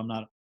listen to.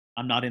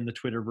 I'm not in the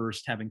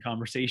Twitterverse having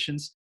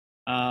conversations.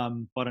 But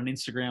on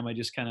Instagram, I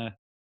just kind of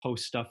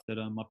post stuff that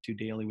I'm up to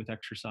daily with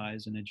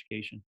exercise and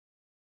education.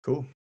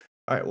 cool.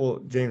 All right. Well,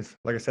 James,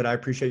 like I said, I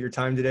appreciate your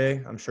time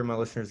today. I'm sure my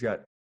listeners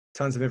got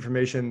tons of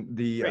information.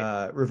 The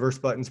Great. reverse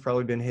button's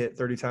probably been hit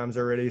 30 times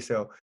already.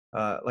 So,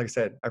 like I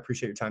said, I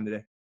appreciate your time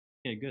today.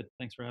 Okay, good.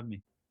 Thanks for having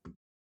me.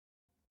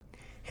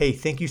 Hey,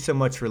 thank you so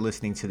much for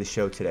listening to the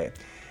show today.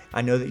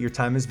 I know that your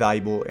time is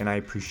valuable and I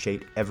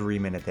appreciate every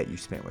minute that you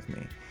spent with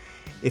me.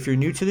 If you're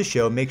new to the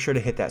show, make sure to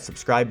hit that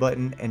subscribe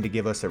button and to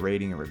give us a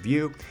rating and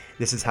review.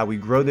 This is how we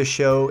grow the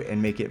show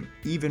and make it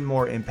even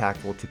more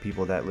impactful to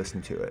people that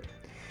listen to it.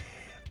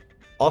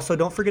 Also,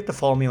 don't forget to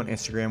follow me on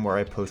Instagram where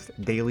I post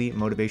daily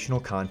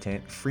motivational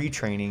content, free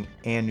training,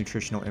 and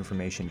nutritional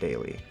information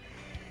daily.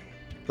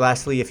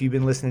 Lastly, if you've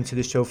been listening to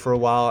this show for a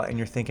while and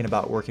you're thinking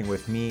about working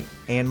with me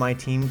and my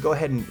team, go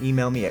ahead and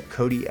email me at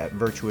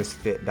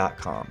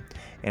cody@virtuousfit.com,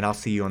 and I'll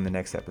see you on the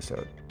next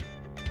episode.